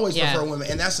she's always Yeah. preferred women.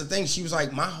 And that's the thing. She was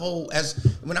like,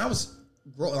 when I was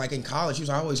like in college, she was,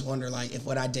 I always wonder like if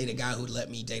would I date a guy who'd let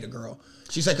me date a girl.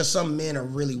 She's like, because some men are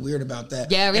really weird about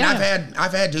that. Yeah, and yeah.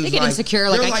 I've had dudes They get like, insecure,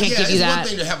 like, they're I can't give you it's that. one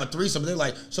thing to have a threesome, but they're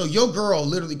like, so your girl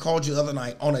literally called you the other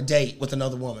night on a date with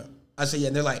another woman. I said, yeah,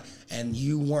 and they're like, and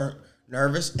you weren't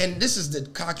nervous? And this is the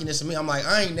cockiness of me. I'm like,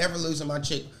 I ain't never losing my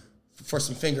chick for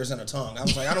some fingers and a tongue. I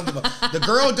was like, I don't give a.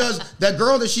 That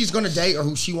girl that she's gonna date or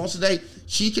who she wants to date,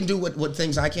 she can do what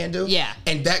things I can't do. Yeah.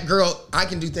 And that girl, I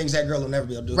can do things that girl will never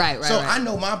be able to do. Right. So right. I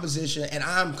know my position, and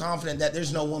I'm confident that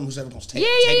there's no woman who's ever gonna take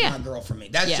Yeah. my girl from me.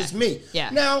 That's Yeah. just me. Yeah.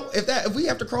 Now, if we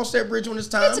have to cross that bridge when it's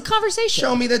time, It's a conversation.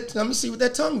 Show me that. Let me see what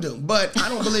that tongue do. But I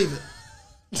don't believe it.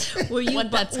 Were you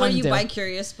What that were tongue you do?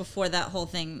 bi-curious before that whole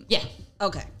thing? Yeah.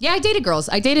 Okay. Yeah, I dated girls.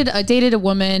 I dated a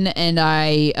woman, and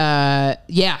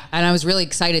and I was really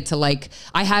excited to like.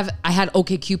 I had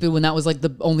OkCupid when that was like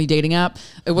the only dating app.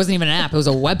 It wasn't even an app; it was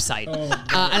a website.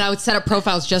 And I would set up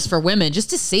profiles just for women, just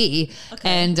to see. Okay.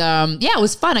 And it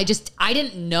was fun. I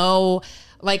didn't know.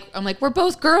 Like, I'm like, we're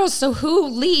both girls, so who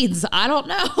leads? I don't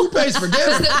know. Who pays for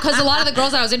dinner? Because a lot of the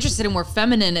girls I was interested in were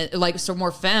feminine, like so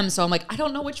more femme. So I'm like, I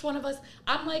don't know which one of us.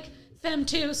 I'm like femme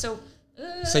too, so.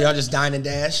 So y'all just dine and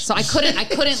dash. So I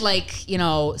couldn't like,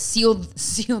 seal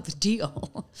the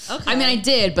deal. Okay. I mean, I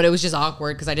did, but it was just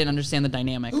awkward because I didn't understand the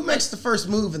dynamic. Who makes the first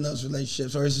move in those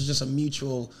relationships, or is it just a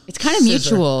mutual? It's kind of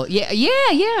scissor? mutual.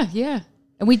 Yeah.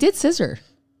 And we did scissor.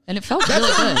 And it felt really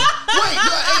good. Wait,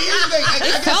 here's the thing.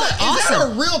 I felt guess, is that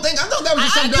awesome. a real thing? I thought that was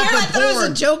just some dumb I thought it was a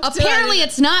porn. joke. Apparently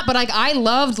it's not, but like I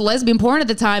loved lesbian porn at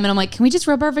the time, and I'm like, can we just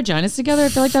rub our vaginas together? I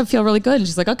feel like that would feel really good. And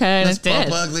she's like, okay, and Let's it did.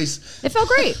 bump uglies. It felt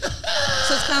great. So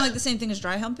it's kind of like the same thing as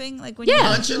dry humping, like when Yeah. you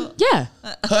Hunching? Yeah.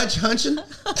 Hunching? Don't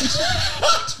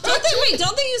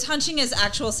they use hunching as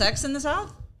actual sex in the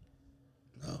South?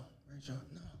 No, Rachel,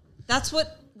 no. That's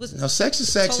what was. No, sex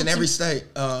is sex told in to every me. state.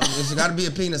 There's got to be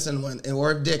a penis in one,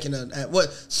 or a dick in a.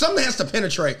 What? Something has to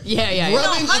penetrate. Yeah.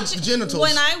 Rubbing No, the genitals.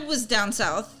 When I was down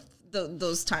south,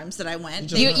 those times that I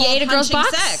went, You called ate a girl's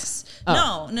hunching box? Sex.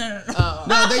 Oh. No.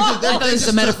 No, they just. thought it was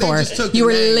a metaphor. You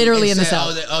were literally in the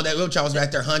South. That little child was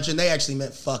back there hunching. They actually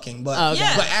meant fucking, but Oh, okay.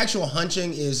 Yeah. but actual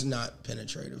hunching is not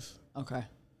penetrative. Okay.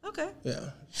 Okay. Yeah.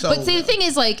 So, But see, the thing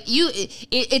is, like,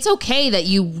 it's okay that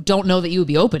you don't know that you would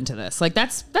be open to this. Like,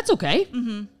 that's okay.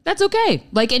 Mm-hmm. That's okay.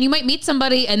 Like, and you might meet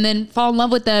somebody and then fall in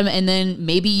love with them, and then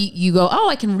maybe you go, oh,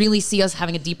 I can really see us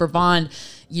having a deeper bond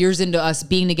years into us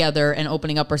being together and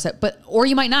opening up our set. Or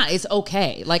you might not. It's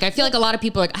okay. Like, I feel like a lot of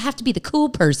people are like, I have to be the cool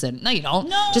person. No, you don't.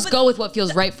 No, just but go with what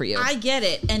feels right for you. I get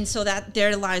it, and so that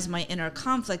there lies my inner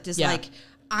conflict. Is Yeah. like,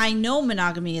 I know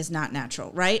monogamy is not natural,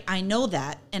 right? I know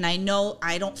that, and I know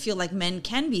I don't feel like men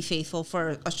can be faithful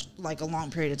for a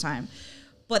long period of time.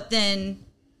 But then,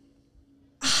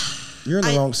 you're in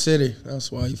the wrong city.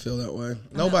 That's why you feel that way.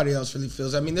 Nobody else really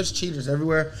feels. I mean, there's cheaters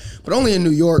everywhere, but only in New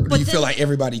York do you feel like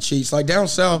everybody cheats. Like down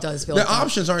south, does feel the like that.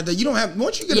 options aren't there. You don't have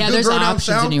once you get a yeah, good there's girl down options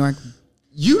south in New York.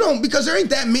 You don't, because there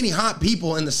ain't that many hot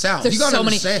people in the South. There's you gotta so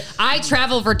many. understand. I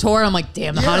travel for tour. I'm like,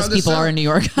 damn, the hottest the people South- are in New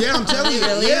York. Yeah, I'm telling you.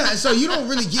 Yeah, so you don't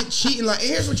really get cheating. Like,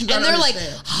 here's what you And gotta they're like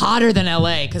understand. hotter than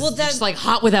LA because Well, it's just like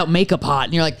hot without makeup hot.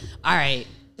 And you're like, all right,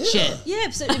 shit. yeah,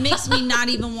 so it makes me not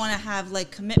even want to have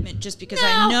like commitment just because No.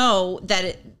 I know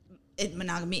that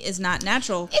monogamy is not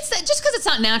natural. It's that just because it's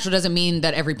not natural doesn't mean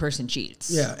that every person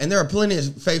cheats. Yeah, and there are plenty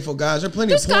of faithful guys. There are plenty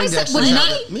There's of guys that would Poindexters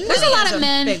not. out there. Yeah. There's a lot That's of a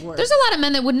men. big word. There's a lot of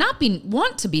men that would not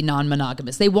want to be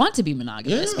non-monogamous. They want to be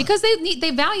monogamous Yeah. because they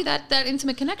value that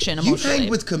intimate connection You emotionally. hang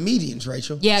with comedians,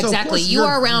 Rachel. Yeah, So, of exactly. course, You your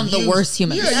are around the views- worst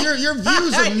humans. Yeah, your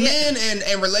views of men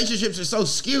and relationships are so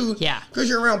skewed. Yeah. because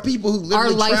you're around people who Our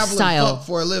literally travel lifestyle. and fuck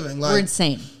for a living. Like, We're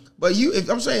insane. But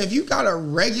if you got a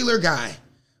regular guy,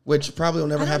 which probably will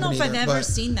never I don't happen know if either, I've ever but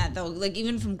seen that though. Like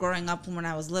even from growing up when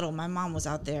I was little, my mom was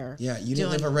out there. yeah, you didn't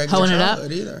doing- live a regular Hoeing it up?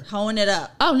 childhood either. hoeing it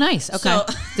up. Oh, nice. Okay. So-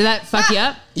 Did that fuck you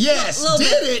up? Yes, A little did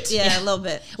bit. it? Yeah, a little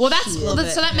bit. Well, that's little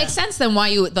bit, so that makes sense then. Why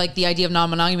you like the idea of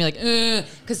non-monogamy? Like,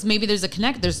 because maybe there's a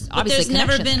connect. There's But obviously there's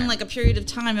never connection been there. like a period of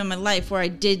time in my life where I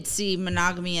did see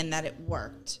monogamy and that it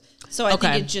worked. So I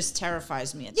Okay. think it just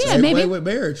terrifies me. Yeah, maybe. With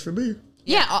marriage for me.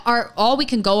 Yeah, all we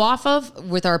can go off of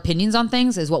with our opinions on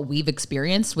things is what we've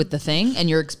experienced with the thing, and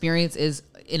your experience is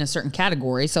in a certain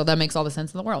category. So that makes all the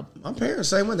sense in the world. My parents,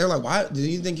 same way. They're like, why? Do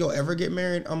you think you'll ever get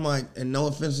married? I'm like, and no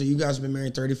offense to you guys have been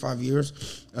married 35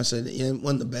 years. I said, it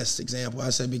wasn't the best example. I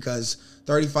said, because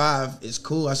 35 is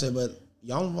cool. I said, but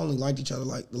y'all have only liked each other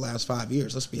like the last 5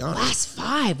 years. Let's be honest. Last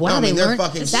 5? Wow, No, I mean, they they're weren't.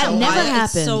 fucking That so never wild.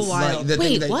 happens. It's so wild. Like,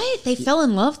 Wait, what? They fell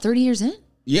in love 30 years in?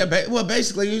 Yeah, well,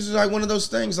 basically, it's just like one of those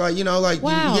things, like, you know, like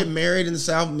Wow. you get married in the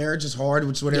South, marriage is hard,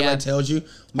 which is what everybody tells you.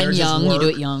 Marriage young, is work, you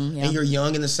do it young, yeah. and you're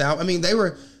young in the South. I mean, they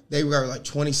were like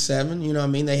 27, you know what I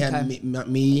mean? They had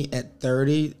me at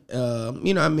 30, you know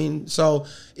what I mean? So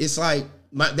it's like,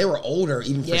 they were older,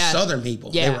 even for Southern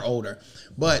people. Yeah. They were older.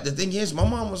 But the thing is, my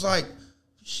mom was like,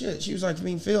 shit, she was like,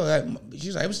 Phil, she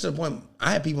was like, it was to the point,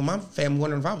 I had people in my family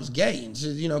wondering if I was gay, and she,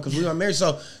 you know, because we were married.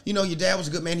 So, you know, your dad was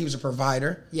a good man. He was a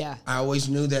provider. Yeah. I always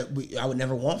knew that I would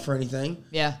never want for anything.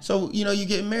 Yeah. So, you know, you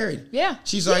get married. Yeah.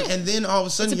 She's like, and then all of a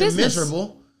sudden It's a you're business.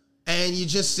 miserable and you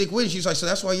just stick with it. She's like, so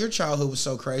that's why your childhood was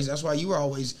so crazy. That's why you were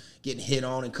always getting hit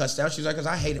on and cussed out. She's like, because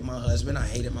I hated my husband. I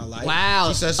hated my life. Wow.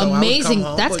 She says, so I would Amazing. come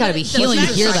home, That's but- gotta be but healing she's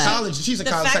to a hear that. psychologist. She's a The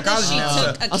fact that psychologist she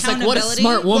now. took I was like, what a accountability-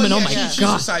 smart woman. Well, Oh yeah, my she's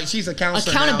God. She's a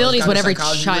counselor. Accountability now, is what got a every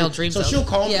psychology child degree. dreams So of. she'll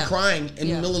call me Yeah. crying in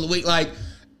Yeah. the middle of the week, like,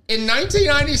 in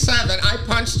 1997, I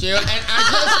punched you,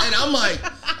 and I'm like,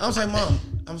 I was like, Mom,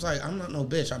 I was like, I'm not no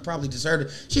bitch. I probably deserved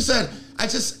it. She said,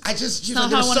 she's not like, how I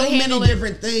there's wanna so many handle it.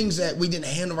 different things that we didn't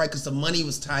handle right because the money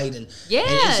was tight, and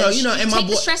so you know, and my take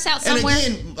the stress out somewhere.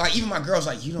 And again, like even my girl's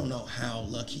like, you don't know how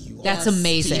lucky you are. That's Yes.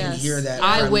 amazing. to even hear that.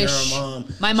 I from wish your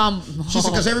mom. my mom. She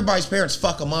said, because everybody's parents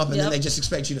fuck them up, and then Yep. they just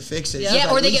expect you to fix it. Yeah. She's Yeah,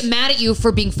 like, or at they least- get mad at you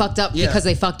for being fucked up Yeah. because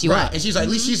they fucked you right. up. And she's like,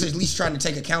 she's at least trying to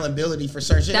take accountability for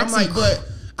certain shit. That's I'm like, but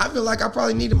I feel like I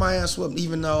probably needed my ass whooped,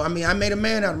 even though, I mean, I made a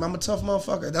man out of him. I'm a tough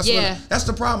motherfucker. That's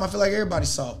the problem. I feel like everybody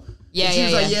saw. Yeah, and she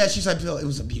was yeah, like, yeah. she's like, Phil, it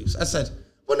was abuse. I said,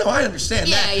 well, no, I understand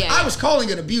Yeah, that. yeah, I yeah. was calling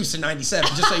it abuse in 97,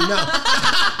 just so you know.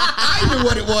 I knew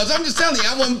what it was. I'm just telling you.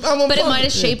 I wasn't But it fucking- might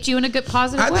have shaped you in a good,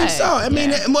 positive I way. think so. I mean,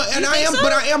 Yeah. and I am,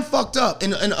 but I am fucked up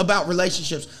in about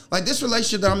relationships. Like this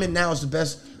relationship that I'm in now is the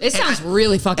best. It And sounds I-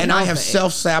 really fucking And I have healthy.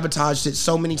 self-sabotaged it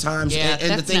so many times. Yeah, and the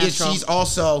that's thing natural. is, she's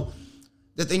also.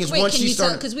 The thing is, Wait, once can she you tell?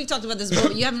 started, Because we've talked about this before,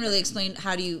 but you haven't really explained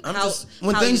how do you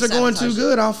when how things you are going too sabotage it.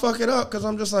 good, I'll fuck it up because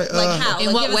I'm just like, Like how? In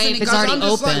Like, what give us way an if it's example. already I'm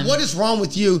just open? like, what is wrong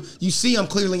with you? You see, I'm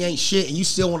clearly ain't shit, and you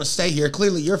still want to stay here.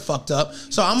 Clearly, you're fucked up.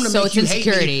 So I'm gonna So make it's you hate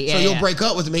insecurity. me, Yeah, so you'll yeah. break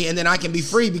up with me, and then I can be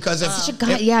free because if, Such a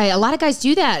guy, yeah, a lot of guys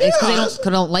do that. It's Yeah, because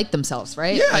they don't like themselves,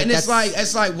 right? yeah, and it's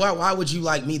that's- like, why would you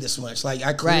like me this much? Like,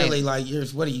 I clearly like you're.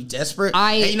 What are you desperate?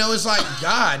 I- and, you know, it's like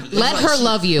God. It's Let like her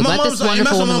love you. My Let mom's this wonderful and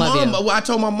that's what woman my love mom, you. I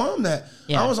told my mom that.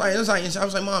 Yeah. I was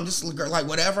like, Mom, this is like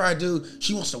whatever I do,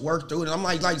 she wants to work through it. And I'm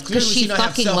like clearly she don't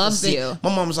have fucking loves self-esteem. you.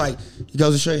 My mom was like, it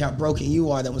goes to show you how broken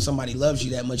you are that when somebody loves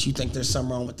you that much, you think there's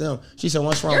something wrong with them. She said,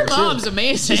 what's wrong Your with you? mom's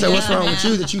amazing. She said, what's wrong Yeah. with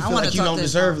you that you I feel wanna like you talk don't to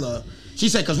this deserve mom. love? She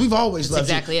said, because we've always loved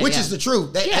exactly you, it, which yeah. is the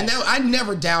truth. Yeah. And I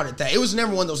never doubted that. It was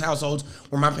never one of those households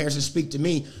where my parents would speak to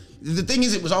me. The thing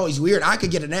is, it was always weird. I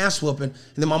could get an ass whooping, and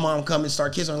then my mom would come and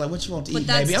start kissing her like, what you want to But eat,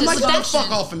 that's baby? I'm like, get the dysfunction.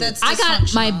 fuck off of me. That's I got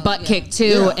my dysfunctional, butt yeah. kicked too,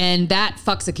 Yeah. and that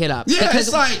fucks a kid up. Yeah, because,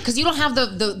 it's like- because you don't have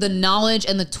the knowledge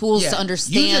and the tools to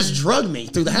understand. You just drugged me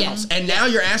through the Yeah. house, and now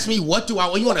you're asking me what do I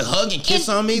want? You want to hug and kiss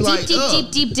And on me? deep, Like,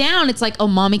 ugh. deep down, it's like, oh,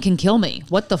 mommy can kill me.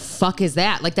 What the fuck is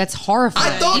that? Like, that's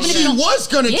horrifying. I thought Even if she you don't- was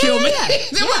gonna Yeah, kill me. yeah,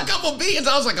 There were yeah. a couple beatings.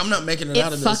 I was like, I'm not making it It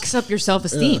out of this. fucks up your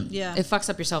self-esteem. Yeah. It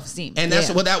fucks up your self-esteem. And that's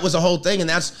Yeah. what that was the whole thing, and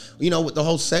that's with the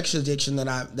whole sex addiction that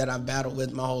I've battled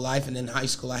with my whole life. And in high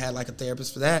school, I had like a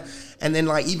therapist for that. And then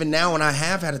like even now, when I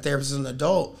have had a therapist as an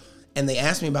adult, and they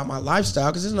ask me about my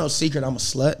lifestyle, because there's no secret I'm a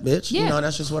slut, bitch. Yeah. You know,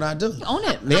 that's just what I do. Own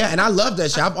it. Yeah, and I love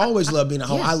that shit. I've always loved being a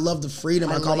hoe. Yeah. I love the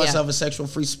freedom. I call yeah. myself a sexual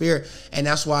free spirit, and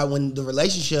that's why when the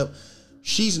relationship.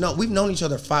 We've known each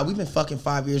other we've been fucking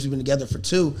 5 years. We've been together for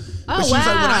 2. But Oh, she was like,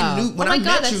 wow. when Oh I my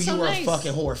God, met you, that's so you were nice. a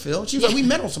fucking whore, Phil. She was like, we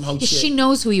met on some hoe Yeah, shit. she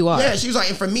knows who you are. Yeah, she was like,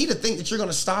 and for me to think that you're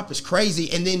gonna stop is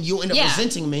crazy, and then you'll end up Yeah.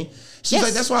 resenting me. She's Yes,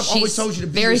 like, that's why I've always she's told you to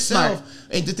be very yourself. smart.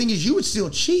 And the thing is, you would still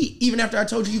cheat even after I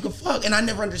told you could fuck, and I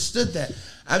never understood that.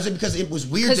 I was like, because it was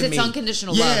weird to me. Because it's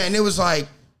unconditional yeah, love. and it was like,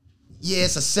 yeah,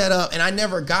 it's a setup, and I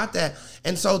never got that.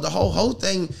 And so the whole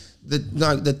thing,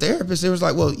 the therapist, it was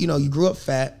like, well, you know, you grew up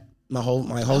fat. My whole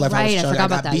life I was right, I chunky. forgot I about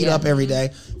got that, beat yeah. up every day.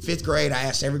 5th grade, I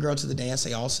asked every girl to the dance.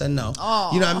 They all said no.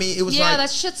 Oh. You know what I mean? It was Yeah, like that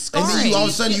shit's And then scarring. all of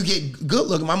a sudden you get good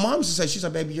looking. My mom used to say, she's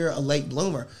like, baby, you're a late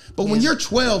bloomer. But when you're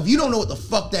 12, you don't know what the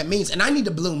fuck that means. And I need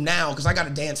to bloom now because I got to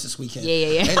dance this weekend.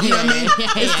 Yeah. And you know what I mean?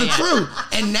 Yeah, It's the yeah. truth.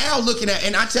 And now looking at,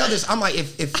 and I tell this, I'm like,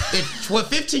 if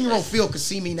 15-year-old Phil could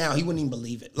see me now, he wouldn't even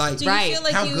believe it. Like, Do you Right. feel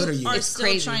like How you good are you? are It's still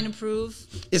crazy. trying to prove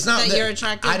it's not that you're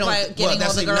attractive by getting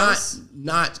all the girls?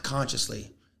 Not consciously.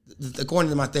 According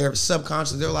to my therapist,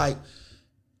 subconsciously, they're like,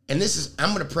 and this is,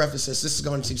 I'm going to preface this. This is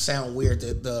going to sound weird,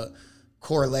 the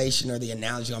correlation or the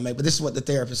analogy I'll make, but this is what the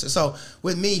therapist says. So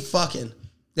with me fucking,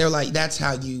 they're like, that's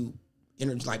how you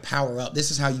like power up.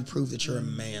 This is how you prove that you're a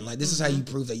man. Like, this is how you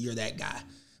prove that you're that guy.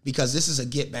 Because this is a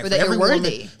get back or that you're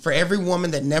worthy. For every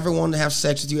woman that never wanted to have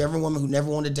sex with you, every woman who never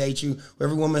wanted to date you,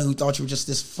 every woman who thought you were just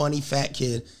this funny fat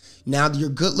kid. Now you're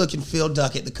good looking Phil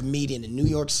Duckett, the comedian in New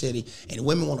York City, and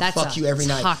women want to fuck you every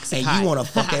night. And you want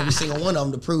to fuck every single one of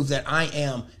them to prove that I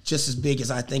am just as big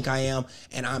as I think I am,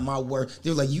 and I'm my worth.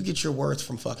 They're like, you get your worth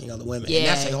from fucking other women. Yeah. And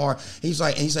that's hard. He's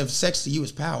like, sex to you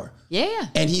is power. Yeah.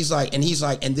 And he's like, and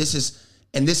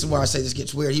this is where I say this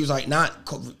gets weird. He was like, not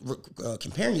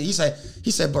comparing it. He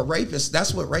said, but rapists,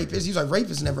 that's what rape is. He's like, rape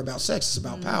is never about sex. It's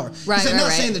about power. Right, he said,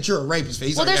 not saying that you're a rapist.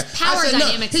 He's well, like, there's power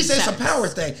dynamics. He said it's a power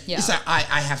thing. Yeah. He said,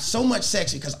 I have so much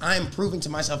sex because I am proving to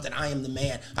myself that I am the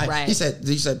man. He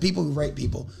said, people who rape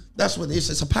people, that's what it is.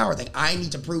 It's a power thing. I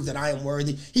need to prove that I am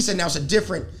worthy. He said, now it's a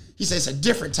different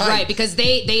type. Right, because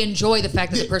they enjoy the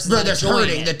fact that the person's not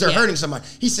enjoying that they're hurting somebody.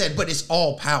 He said, but it's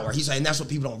all power. He's like, and that's what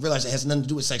people don't realize. It has nothing to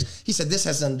do with sex. He said, this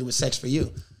has nothing to do with sex for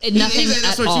you. Nothing said,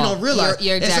 that's at what all. you don't realize.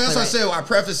 You're exactly and so that's why I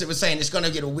preface it with saying it's going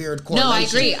to get a weird correlation.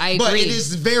 No, I agree. But it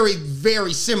is very,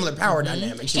 very similar power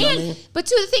dynamics. You know what I mean? But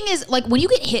too, the thing is, like, when you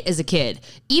get hit as a kid,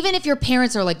 even if your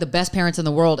parents are like the best parents in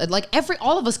the world, and like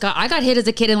all of us I got hit as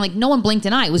a kid, and like no one blinked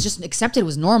an eye. It was just accepted. It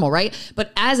was normal, right?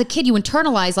 But as a kid, you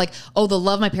internalize like, oh, the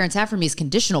love my parents have for me is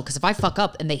conditional, because if I fuck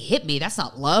up and they hit me, that's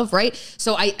not love, right?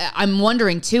 So I'm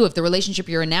wondering too if the relationship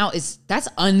you're in now that's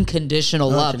unconditional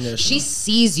love. She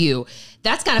sees you.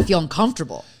 That's got to feel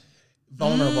uncomfortable.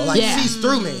 Vulnerable. Like, sees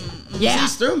through me. Yeah.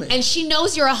 Sees through me. And she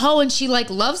knows you're a hoe, and she like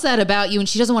loves that about you, and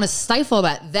she doesn't want to stifle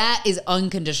that. That is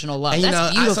unconditional love. And,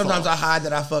 that's beautiful. Sometimes I hide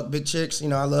that I fuck big chicks.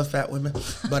 I love fat women,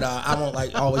 but I won't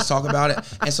like always talk about it.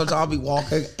 And sometimes I'll be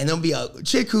walking, and there'll be a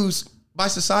chick who's by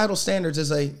societal standards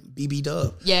is a BB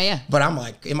dub. Yeah. But I'm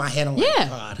like, in my head, I'm like,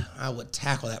 God, I would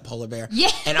tackle that polar bear. Yeah.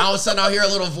 And all of a sudden I'll hear a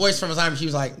little voice from his time. She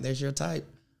was like, there's your type.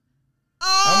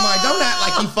 I'm like, don't act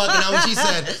like you fucking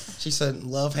know. She said,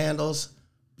 love handles,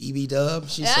 BB dub.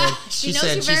 She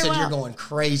said, you're going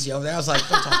crazy over there. I was like,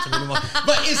 don't talk to me anymore.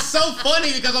 But it's so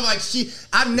funny because I'm like,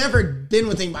 I've never been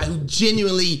with anybody who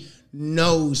genuinely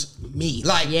knows me.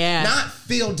 Like, not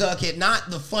Phil Duckett,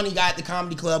 not the funny guy at the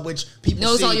comedy club, which people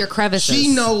knows see. all your crevices.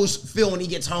 She knows Phil when he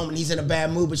gets home and he's in a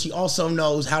bad mood, but she also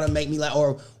knows how to make me laugh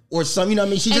or some, you know what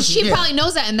I mean? She probably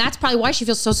knows that, and that's probably why she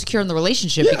feels so secure in the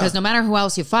relationship, because no matter who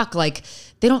else you fuck, like,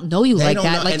 they don't know you like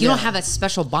that. Like, you don't have that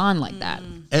special bond like that.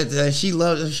 And she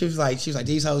was like,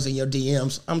 these hoes in your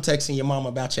DMs, I'm texting your mama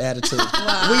about your attitude.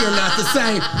 Wow. We are not the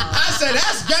same. I said,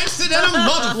 that's gangster than a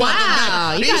motherfucker.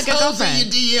 Wow. You these got a good hoes girlfriend.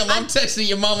 in your DM, I'm texting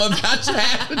your mama about your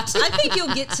attitude. I think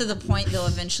you'll get to the point, though,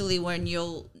 eventually when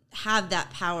you'll have that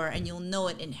power and you'll know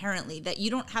it inherently, that you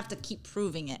don't have to keep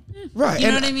proving it. Right. You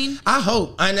know what I mean? I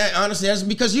hope. And honestly, that's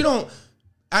because you don't,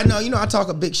 I know, I talk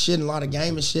a big shit and a lot of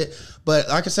game and shit, but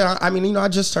like I said, I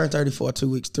just turned 34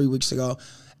 3 weeks ago,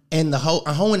 and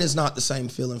hoeing is not the same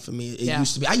feeling for me it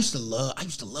used to be. I used to love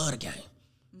the game.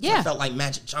 Yeah. I felt like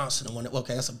Magic Johnson and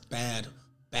okay, that's a bad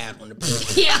one to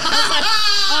prove. Yeah. I was like,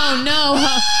 oh no.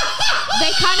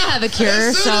 They kind of have a cure.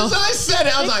 As soon as I said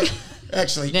it, I was like,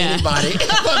 actually, anybody.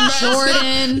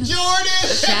 Jordan,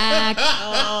 Shaq,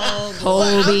 Kobe.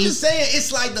 I'm just saying,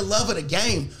 it's like the love of the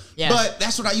game. Yeah. But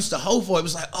that's what I used to hope for. It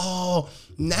was like,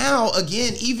 now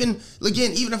again, even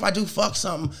if I do fuck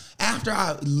something, after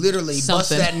I literally bust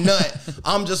that nut,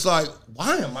 I'm just like,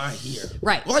 why am I here?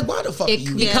 Right. Like, why the fuck are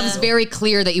you becomes very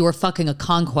clear that you were fucking a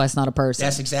conquest, not a person.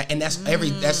 That's exact, and that's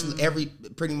every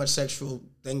pretty much sexual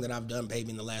thing that I've done,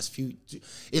 baby, in the last few.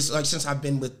 It's like since I've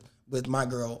been with my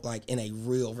girl, like in a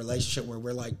real relationship where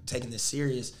we're like taking this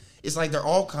serious. It's like they're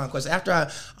all conquests. After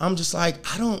I'm just like,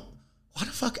 why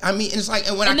the fuck? I mean, and it's like,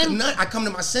 and when I come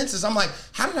to my senses, I'm like,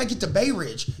 how did I get to Bay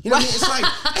Ridge? You know what I mean? It's like,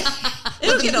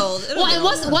 it'll get old.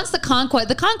 Once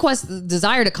the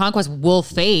desire to conquest will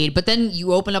fade, but then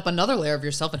you open up another layer of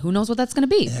yourself, and who knows what that's going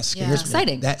to be? That scares me.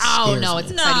 Exciting. That scares me.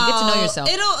 It's exciting. You get to know yourself.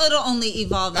 It'll only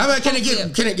evolve. I mean,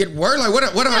 can it get worse? Like,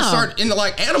 what if I start into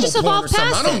like animal porn or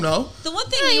something? I don't know. The one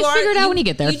thing you figure it out when you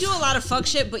get there. You do a lot of fuck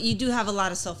shit, but you do have a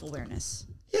lotot of self-awareness.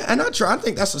 Yeah, and I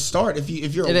think that's a start. If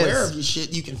you're aware of your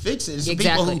shit, you can fix it. It's the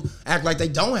people who act like they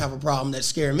don't have a problem that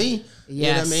scare me. Yes, you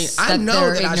know what I mean? I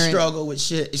know that I struggle with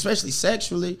shit, especially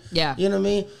sexually. Yeah. You know what I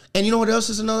mean? And you know what else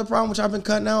is another problem, which I've been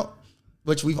cutting out,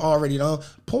 which we've already known?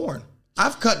 Porn. I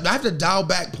have to dial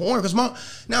back porn because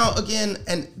now again,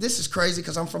 and this is crazy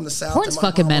because I'm from the South. Porn's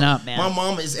fucking men up, man. My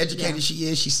mom is educated.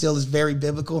 Yeah. She still is very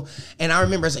biblical. And I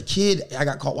remember as a kid, I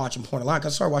got caught watching porn a lot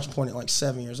because I started watching porn at like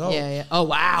 7 years old. Yeah. Oh,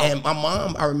 wow. And my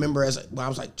mom, I remember when I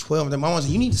was like 12, and my mom was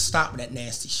like, you need to stop with that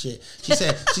nasty shit. She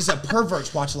said,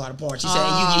 perverts watch a lot of porn. She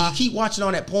said, you keep watching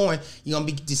all that porn, you're going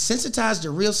to be desensitized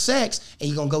to real sex, and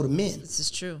you're going to go to men. This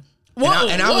is true. Whoa,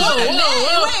 and I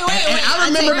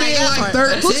remember being like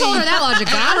 13. Who told her that logic?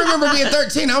 I remember being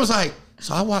 13. I was like,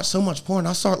 so I watched so much porn,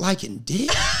 I start liking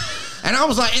dick. And I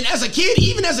was like, and as a kid,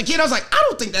 I was like, I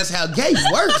don't think that's how gay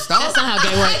works, dog. That's not how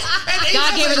gay works.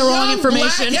 God gave her the wrong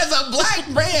information. As a black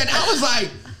man, I was like,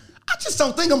 I just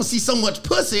don't think I'm gonna see so much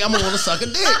pussy. I'm gonna want to suck a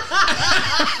dick.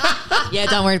 Yeah,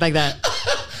 don't worry like that.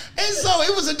 And so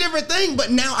it was a different thing,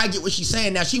 but now I get what she's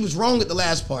saying. Now she was wrong at the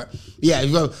last part. Yeah,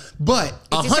 but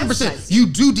 100%, you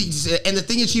do. And the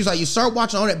thing is, she was like, you start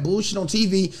watching all that bullshit on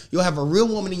TV, you'll have a real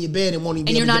woman in your bed and won't even.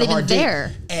 And be you're able to not get a even hard there.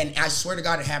 Dick. And I swear to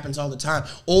God, it happens all the time.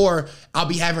 Or I'll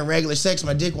be having regular sex,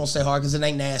 my dick won't stay hard because it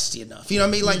ain't nasty enough. You know what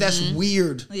I mean? Like that's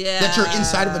weird. Yeah. That you're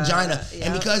inside a vagina, Yep.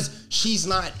 and because she's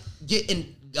not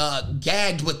getting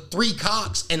gagged with 3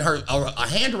 cocks and a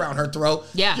hand around her throat.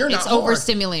 Yeah, you're not it's hard.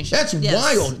 overstimulation. That's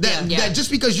wild. That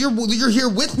just because you're here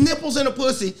with nipples and a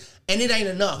pussy and it ain't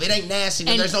enough. It ain't nasty.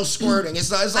 And there's no squirting.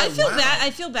 It's like I feel wow. bad.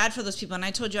 I feel bad for those people. And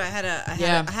I told you I had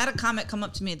a comic come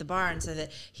up to me at the bar and said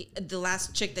that the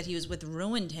last chick that he was with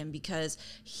ruined him because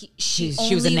she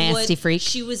was a nasty freak.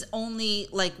 She was only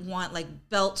want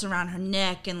belts around her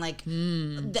neck and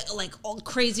all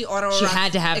crazy autoerotic. She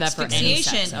had to have that for any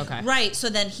sex. Asphyxiation. Okay. Right. So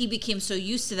then he became so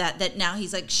used to that now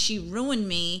he's like, she ruined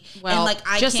me. Well, and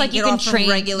I just can't like you get can off train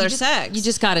from regular sex. You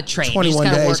just got to train. 21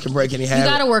 you just days can break any habit. You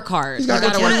got to work hard. He's got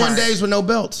to go 21 days with no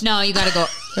belts. No, you got to go.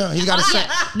 Yeah, he's got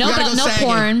to No belt, no sagging,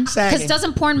 porn. sagging. Because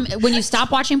doesn't porn, when you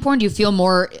stop watching porn, do you feel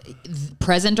more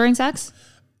present during sex?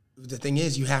 The thing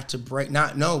is, you have to break.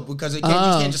 Because you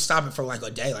can't just stop it for like a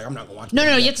day. Like I'm not gonna watch. No,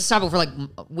 you have to stop it for like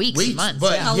weeks months.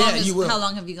 But yeah. How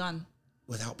long have you gone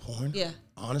without porn? Yeah,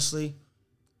 honestly,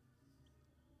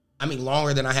 I mean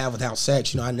longer than I have without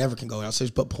sex. I never can go without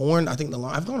sex. But porn, I think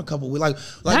I've gone a couple weeks. Like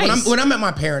nice. when I'm at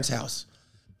my parents' house.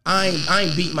 I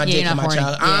ain't beating my dick in my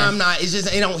child. Yeah. I'm not. It's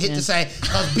just it don't hit the same.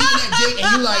 I was beating that dick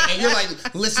and you're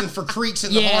like listening for creaks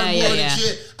in the hardwood and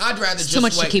shit. I'd rather just too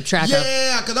much wait. to keep track of.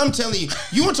 Yeah, because I'm telling you,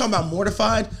 you want to talk about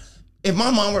mortified? If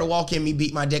my mom were to walk in, me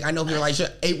beat my dick, I know people are like,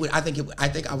 I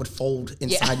think I would fold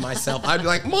inside myself. I'd be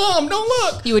like, Mom,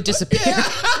 don't look. You would disappear. Yeah,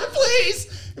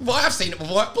 please. Boy, I've seen it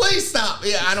before. Please stop.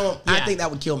 Yeah, I think that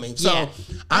would kill me. So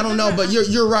I don't know, but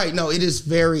you're right. No, it is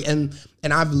very and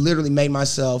I've literally made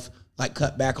myself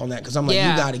cut back on that because I'm like, you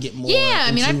got to get more. Yeah,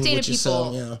 I mean, I've with dated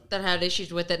yourself, people that had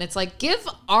issues with it, and it's like, give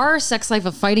our sex life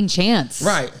a fighting chance.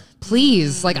 Right.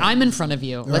 Please. I'm in front of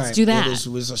you. Let's do that. It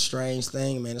was a strange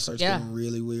thing, man. It starts getting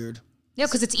really weird. Yeah,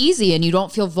 because it's easy and you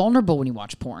don't feel vulnerable when you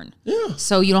watch porn. Yeah.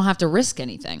 So you don't have to risk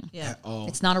anything. Yeah. At all.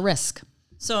 It's not a risk.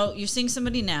 So you're seeing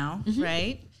somebody now,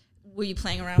 right? Were you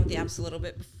playing around with the apps a little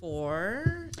bit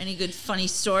before? Any good funny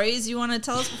stories you want to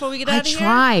tell us before we get out of here? I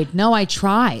tried. No, I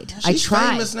tried. She's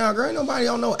famous now, girl. Ain't nobody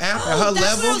on no app at her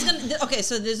That's level. what I was gonna. Okay,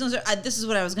 so this is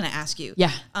what I was gonna ask you.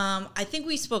 Yeah. I think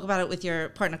we spoke about it with your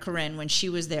partner Corinne when she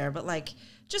was there, but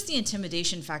just the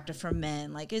intimidation factor for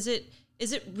men. Is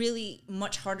it really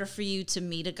much harder for you to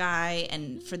meet a guy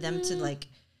and for them to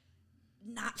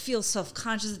not feel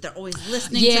self-conscious that they're always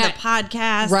listening to the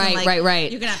podcast? Right, and,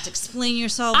 right. You're gonna have to explain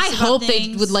yourself. I hope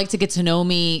they would like to get to know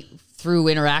me through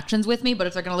interactions with me, but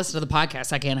if they're going to listen to the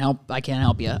podcast, I can't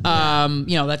help you.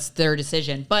 That's their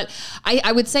decision. But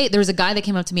I would say there was a guy that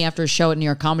came up to me after a show at New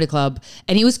York Comedy Club,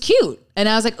 and he was cute. And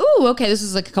I was like, "Ooh, okay." This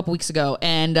was a couple weeks ago,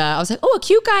 and I was like, "Oh, a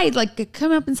cute guy!"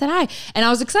 Come up and said hi, and I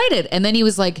was excited. And then he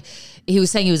was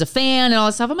saying he was a fan and all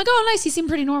that stuff. I'm like, "Oh, nice." He seemed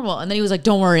pretty normal. And then he was like,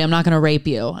 "Don't worry, I'm not going to rape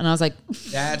you." And I was like,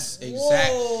 "That's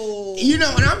exact." And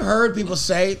I've heard people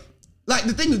say.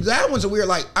 The thing is, that one's a weird,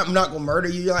 I'm not going to murder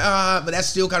you. You're like, but that's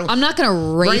still kind of... I'm not going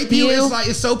to rape you.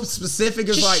 It's so specific.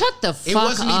 It's just shut the fuck up. It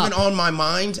wasn't even on my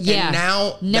mind. Yeah. And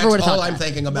now that's all I'm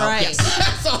thinking about. Right. Yes.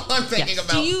 That's all I'm thinking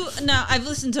about. Now, I've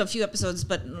listened to a few episodes,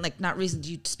 but not recently.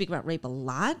 Do you speak about rape a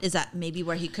lot? Is that maybe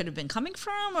where he could have been coming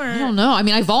from? Or I don't know. I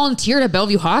mean, I volunteered at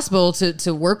Bellevue Hospital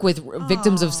to work with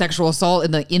victims of sexual assault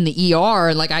in the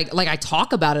ER. I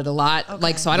talk about it a lot.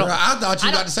 Okay. So I don't... I thought you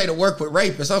were about to say to work with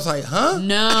rapists. I was like, huh?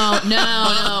 No.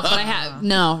 But I have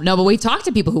but we talk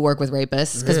to people who work with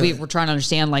rapists because we're trying to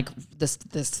understand this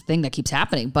thing that keeps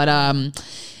happening. But I mean,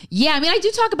 I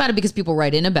do talk about it because people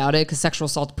write in about it because sexual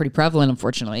assault is pretty prevalent,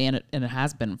 unfortunately, and it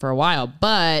has been for a while.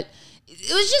 But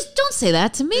It was just, don't say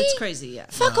that to me. It's crazy, yeah.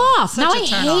 Fuck off. Now I a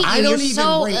turn hate off. you. I don't You're even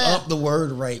so, bring up the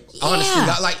word rape. Honestly,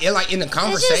 like in the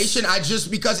conversation, I just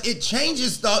because it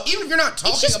changes the even if you're not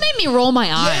talking. It just made me roll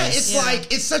my eyes. Yeah, it's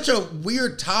like it's such a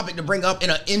weird topic to bring up in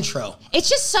an intro. It's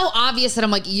just so obvious that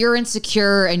I'm like, you're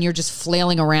insecure and you're just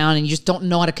flailing around and you just don't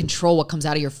know how to control what comes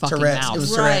out of your fucking Tourette's. mouth. It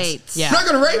was Right. Tourette's. Yeah. I'm not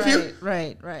gonna rape you.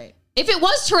 Right. If it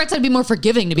was Tourette's, I'd be more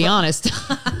forgiving, to be honest.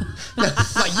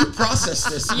 Like you processed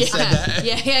this and said that.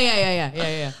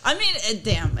 Yeah. I mean,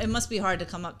 damn, it must be hard to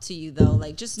come up to you though,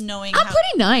 like just knowing. I'm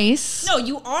pretty nice. No,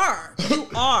 you are,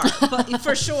 but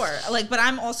for sure. Like, but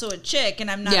I'm also a chick,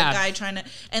 and I'm not a guy trying to.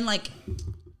 And like,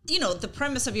 you know, the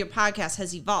premise of your podcast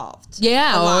has evolved.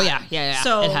 Yeah. a lot. Yeah.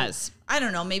 So it has. I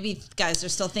don't know. Maybe guys are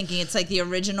still thinking it's like the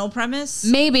original premise.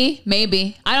 Maybe.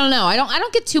 I don't know. I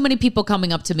don't get too many people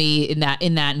coming up to me in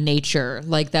that nature,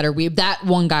 like that are weird. That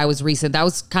one guy was recent. That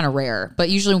was kind of rare. But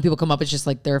usually when people come up, it's just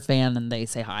like they're a fan and they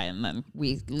say hi and then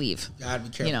we leave. God, be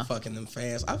careful You know. fucking them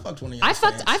fans. I fucked one of your I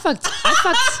fans. fucked.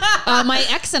 My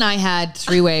ex and I had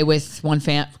 3-way with one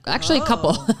fan. Actually, a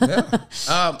couple.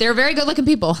 They're very good looking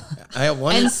people I had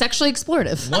one. and sexually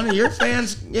explorative. One of your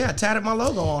fans, tatted my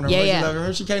logo on her. Yeah, Reggie yeah. Lover.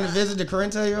 Remember she came to visit? Did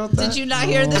Corinne tell you about that? Did you not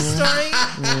hear this story?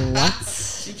 What?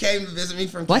 She came to visit me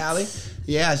from What? Cali.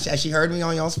 Yeah, she heard me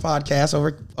on y'all's podcast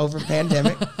over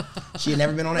pandemic. She had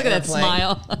never been on an Look at that airplane.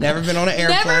 smile. Never been on an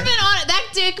airplane. Never been on it. That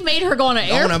dick made her go on an On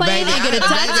a airplane baby. and get a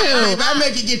tattoo. I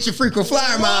make you get your frequent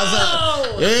flyer miles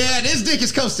up. Yeah, this dick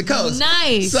is coast to coast.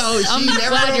 Nice. So she I'm never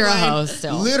glad been on you're a plane. host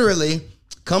still. Literally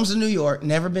comes to New York,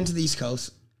 never been to the East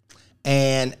Coast.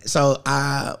 And so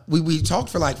we talked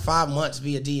for like 5 months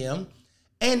via DM.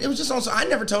 And it was just on, so I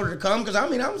never told her to come because I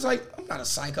was like, I'm not a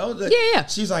psycho. Yeah.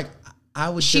 She's like, I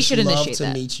would She just should love initiate to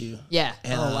that. meet you. Yeah.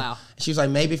 And, Oh, wow. She was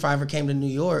like, maybe if I ever came to New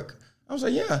York. I was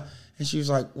like, yeah. And she was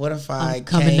like, what if I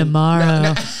coming came tomorrow.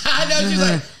 No, I know. She's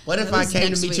like, what if I was came to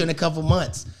next meet week. you in a couple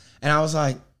months? And I was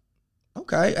like,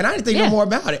 okay. And I didn't think Yeah. no more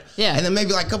about it. Yeah. And then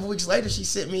maybe like a couple weeks later, she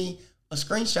sent me a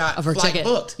screenshot Of her flight ticket.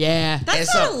 booked. Yeah. And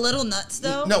That's so- not a little nuts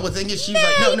though. No, the thing is, she was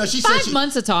like, no. She said 5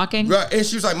 months of talking. Right, and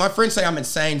she was like, my friends say I'm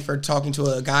insane for talking to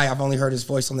a guy. I've only heard his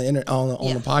voice on the on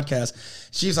the podcast.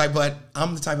 She's like, but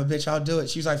I'm the type of bitch I'll do it.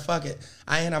 She's like, fuck it.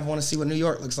 I want to see what New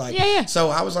York looks like. Yeah. So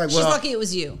I was like, She's well, lucky it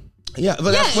was you. yeah,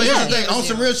 but that's Yeah, here's yeah. the thing. On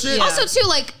some real shit. Yeah. Also, too,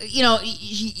 like, you know,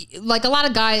 like a lot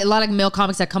of male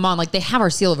comics that come on, like they have our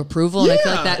seal of approval, and I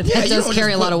feel like that you does don't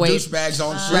carry a just lot of put weight. douchebags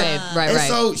on shit. Right. And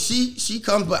so she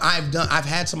comes, but I've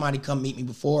had somebody come meet me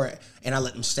before, and I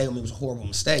let them stay with me. It was a horrible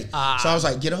mistake. So I was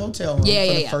like, get a hotel room for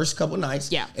the first couple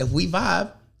nights. Yeah. If we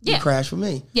vibe, you crash with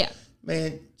me. Yeah.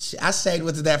 Man, I stayed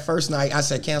with her that first night. I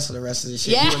said, cancel the rest of the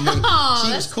shit. Yeah. You and me. She was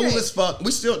That's cool great. as fuck. We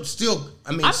still.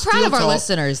 I mean, I'm proud of our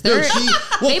listeners. Dude,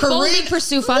 They boldly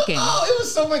pursue fucking. Oh, it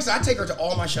was so much. I take her to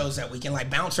all my shows that weekend,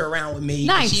 like bounce her around with me.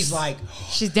 Nice. And she's like,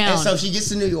 She's down. And so she gets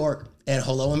to New York, and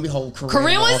hello and behold,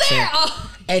 Corinne was walks in. there.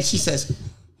 Oh. And she says,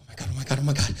 oh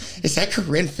my God. Is that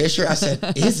Corinne Fisher? I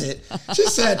said, is it?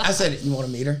 I said, you want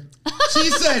to meet her? She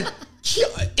said,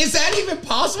 is that even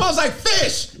possible? I was like,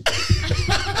 Fish.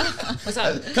 What's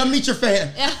up? Come meet your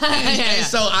fan. Yeah. And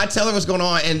so I tell her what's going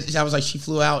on, and I was like, she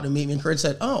flew out to meet me, and Corinne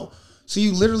said, oh, so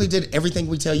you literally did everything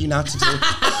we tell you not to do.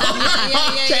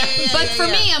 But for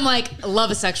me, I'm like,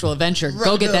 love a sexual adventure.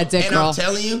 Go get that dick, and girl. I'm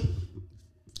telling you,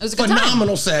 It was a good time.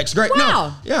 phenomenal sex. Great. Wow.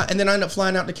 No. Yeah. And then I ended up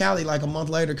flying out to Cali like a month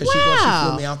later because she Wow.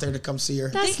 flew me out there to come see her.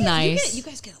 That's You nice.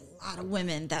 guys get a lot of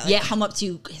women that Yeah. come up to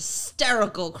you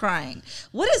hysterical crying.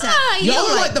 What is that? you Y'all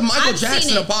know, are like the Michael I've seen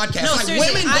Jackson of it. podcasts. No, Like,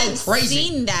 seriously, women go I've crazy.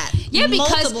 seen that. Yeah,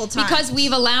 multiple times. because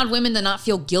we've allowed women to not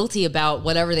feel guilty about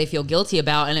whatever they feel guilty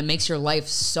about, and it makes your life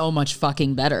so much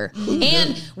fucking better.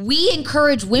 And we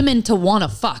encourage women to want to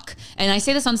fuck. And I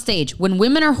say this on stage: when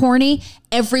women are horny,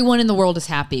 everyone in the world is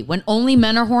happy. When only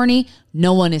men are horny,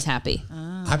 no one is happy.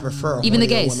 I prefer a Even the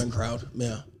horny gays. women crowd.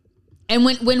 Yeah. And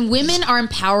when women are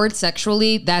empowered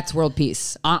sexually, that's world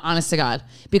peace. Honest to God.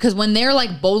 Because when they're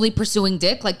like boldly pursuing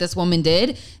dick like this woman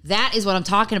did, that is what I'm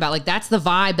talking about. Like that's the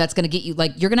vibe that's going to get you,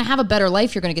 like you're going to have a better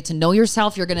life. You're going to get to know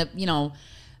yourself. You're going to,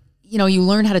 you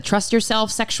learn how to trust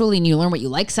yourself sexually, and you learn what you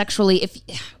like sexually.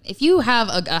 If you have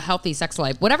a healthy sex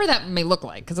life, whatever that may look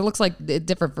like, because it looks like it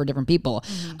different for different people,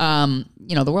 the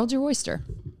world's your oyster.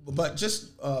 But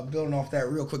just building off that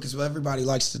real quick, because everybody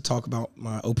likes to talk about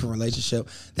my open relationship.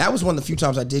 That was one of the few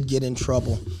times I did get in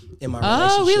trouble in my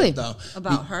relationship. Really? Though.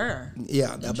 about her.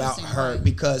 Yeah, about her.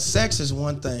 Because sex is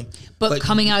one thing. But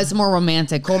coming out is more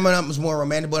romantic. Coming up was more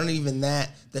romantic, but not even that.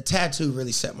 The tattoo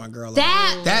really set my girl off.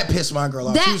 That That pissed my girl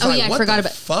off. She was like, I what forgot the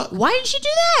about. fuck? Why did she do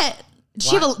that?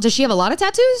 Does she have a lot of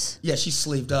tattoos? Yeah, she's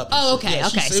sleeved up. Oh, okay, Yeah,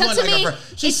 okay. it So wasn't to me,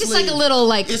 she's it's just like a sleeved. little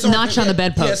like It's notch on the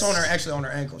bedpost. Yeah, it's on her, actually on her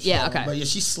ankle. Yeah, okay. But yeah,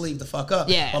 she sleeved the fuck up.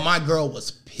 Yeah. But my girl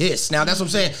was pissed. Now, that's what I'm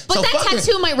saying. But So that fucking-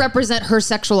 tattoo might represent her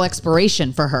sexual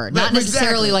exploration for her, not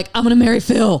necessarily exactly. like I'm gonna marry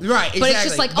Phil. Right, But it's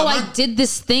just exactly. like, But I my- did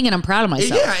this thing and I'm proud of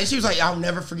myself. Yeah, and she was like, I'll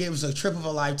never forget. It was a trip of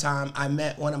a lifetime. I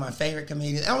met one of my favorite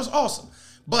comedians. That was awesome.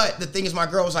 But the thing is, my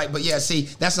girl was like, but yeah, see,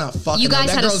 that's not fucking. You guys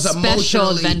that had a girl's special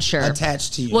emotionally adventure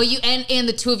attached to you. Well, you and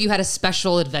the two of you had a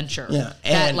special adventure. Yeah, that,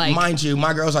 and like, mind you,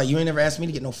 my girl's like, you ain't never asked me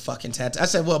to get no fucking tattoo. I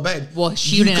said, well, babe, Well,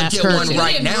 you didn't could ask get her one to. You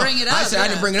right didn't now. bring it I up, said I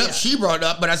didn't yeah, bring it up. yeah. She brought it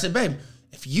up, but I said, babe,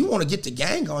 if you want to get the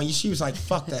gang on you, she was like,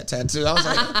 fuck that tattoo. I was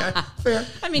like, okay, fair.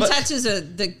 I mean, But- tattoos are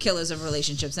the killers of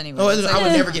relationships anyway. Oh, It's like- I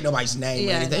would never get nobody's name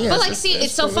or Yeah, anything. no. Yeah, But like, see,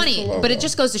 it's so funny. But it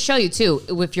just goes to show you too.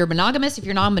 If you're monogamous, if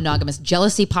you're non-monogamous,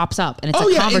 jealousy pops up, and it's Oh,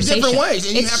 a yeah, in conversation. different ways,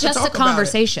 and you It's have to just a talk about it.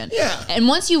 conversation. Yeah. And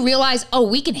once you realize, oh,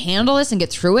 we can handle this and get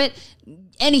through it,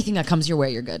 anything that comes your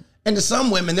way, you're good. And to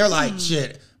some women, they're like, Hmm.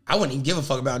 shit, I wouldn't even give a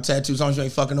fuck about tattoos as long as you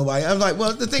ain't fucking nobody. I'm like,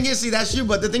 well, the thing is, see, that's you.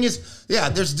 But the thing is, yeah,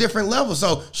 there's different levels.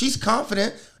 So she's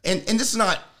confident. And this is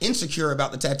not insecure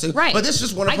about the tattoo. Right. But this is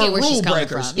just one of I her get where she's rule coming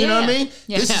breakers. from. You know what I Yeah. mean?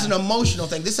 Yeah. This is an emotional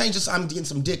thing. This ain't just I'm getting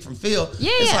some dick from Phil. Yeah,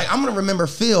 It's yeah. like, I'm going to remember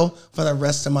Phil for the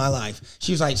rest of my life.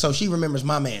 She was like, so she remembers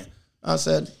my man. I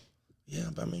said, yeah,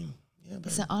 but I mean, yeah, baby.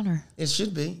 It's an honor. It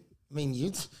should be. I mean,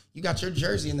 you got your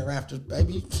jersey in the rafters,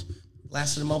 baby.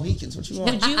 Last of the Mohicans. What you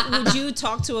want? Would you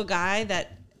talk to a guy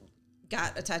that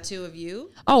got a tattoo of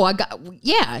you? Oh,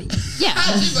 yeah.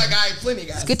 She's like, I ain't plenty,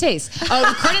 guys. Good taste.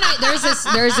 Oh, Corinne and I,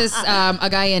 there's this a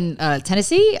guy in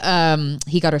Tennessee.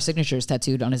 He got our signatures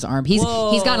tattooed on his arm. He's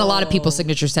gotten a lot of people's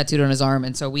signatures tattooed on his arm,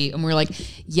 and so we're like,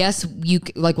 yes,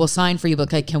 we'll sign for you,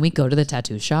 but like, can we go to the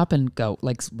tattoo shop and go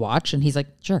like watch? And he's like,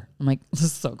 sure. I'm like, this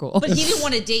is so cool. But he didn't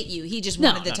want to date you. He just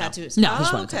wanted the tattoos. No, he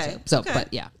just Oh, wanted okay. tattoo. So, Okay.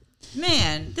 but yeah.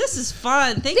 Man, this is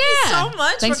fun. Thank you Yeah. so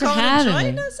much Thanks for for coming and having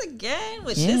joining me. us again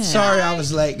with Yeah. this. Sorry guy. I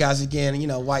was late, guys. Again, you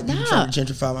know, white people Nah. trying to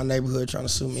gentrify my neighborhood, trying to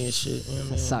sue me and shit. You know what I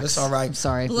mean? Sucks. It's all right. I'm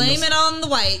sorry. Blame it on the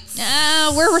whites.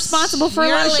 We're responsible for a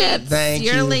Your lot of late- shit. Thank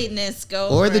your you. lateness. Go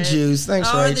Or for the it. Jews. Thanks,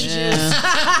 Or Rach. the Jews.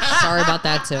 Yeah. Sorry about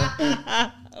that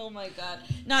too. Oh my God.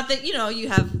 Not that, you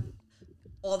have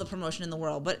all the promotion in the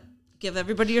world, but give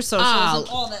everybody your socials and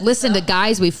all that Listen stuff. to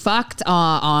Guys We Fucked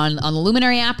on the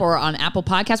Luminary app or on Apple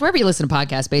Podcasts, wherever you listen to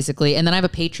podcasts, basically. And then I have a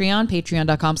Patreon,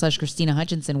 patreon.com/Christina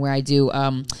Hutchinson, where I do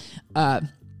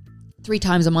 3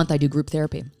 times a month I do group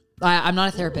therapy. I'm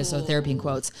not a therapist, so therapy in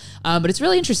quotes. But it's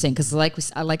really interesting because, like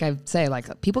I say,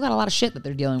 like people got a lot of shit that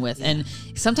they're dealing with, and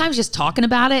sometimes just talking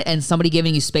about it and somebody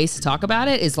giving you space to talk about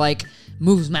it is like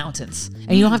moves mountains.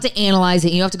 And you don't have to analyze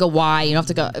it. You don't have to go why. You don't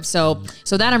have to go. So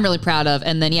that I'm really proud of.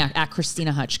 And then at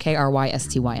Christina Hutch,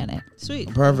 KRYSTYNA.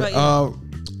 Sweet. Perfect. What about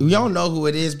Y'all know who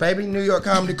it is, baby. New York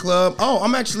Comedy Club. Oh,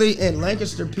 I'm actually in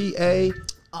Lancaster, PA,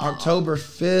 October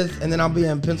 5th, and then I'll be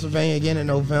in Pennsylvania again in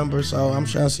November. So I'm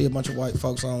trying to see a bunch of white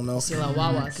folks I don't know. See a lot of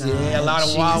Wawa. Yeah, a lot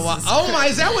of Wawa. Oh my,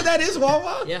 is that what that is,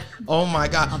 Wawa? Yeah. Oh my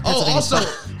God. Oh, Pennsylvania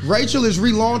also, Rachel is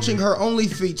relaunching her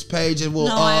OnlyFeet page and will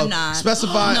No, I'm not.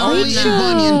 specify No, only I'm and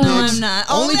not. bunion No, pics. I'm not.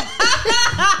 Only.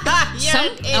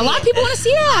 A lot of people want to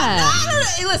see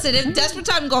that. Hey, listen, if Desperate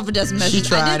Time Golfer doesn't measure, She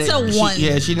tried I did it. sell one. She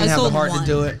didn't I have the sold heart to one.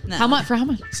 do it. No. How much? For how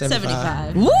much?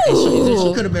 75. Woo!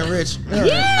 She could have been rich. All right.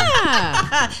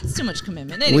 Yeah. It's too much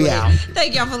commitment. Anyway, out.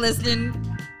 thank y'all for listening.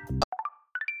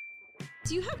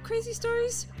 Do you have crazy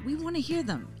stories? We want to hear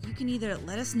them. You can either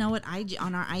let us know at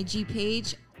on our IG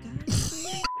page.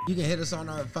 You can hit us on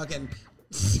our fucking.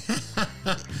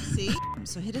 See?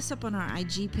 So hit us up on our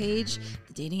IG page,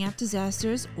 The Dating App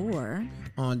Disasters, or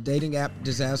on dating app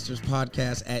disasters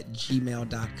podcast at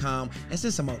gmail.com. That's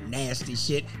just some old nasty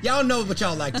shit. Y'all know what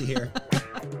y'all like to hear.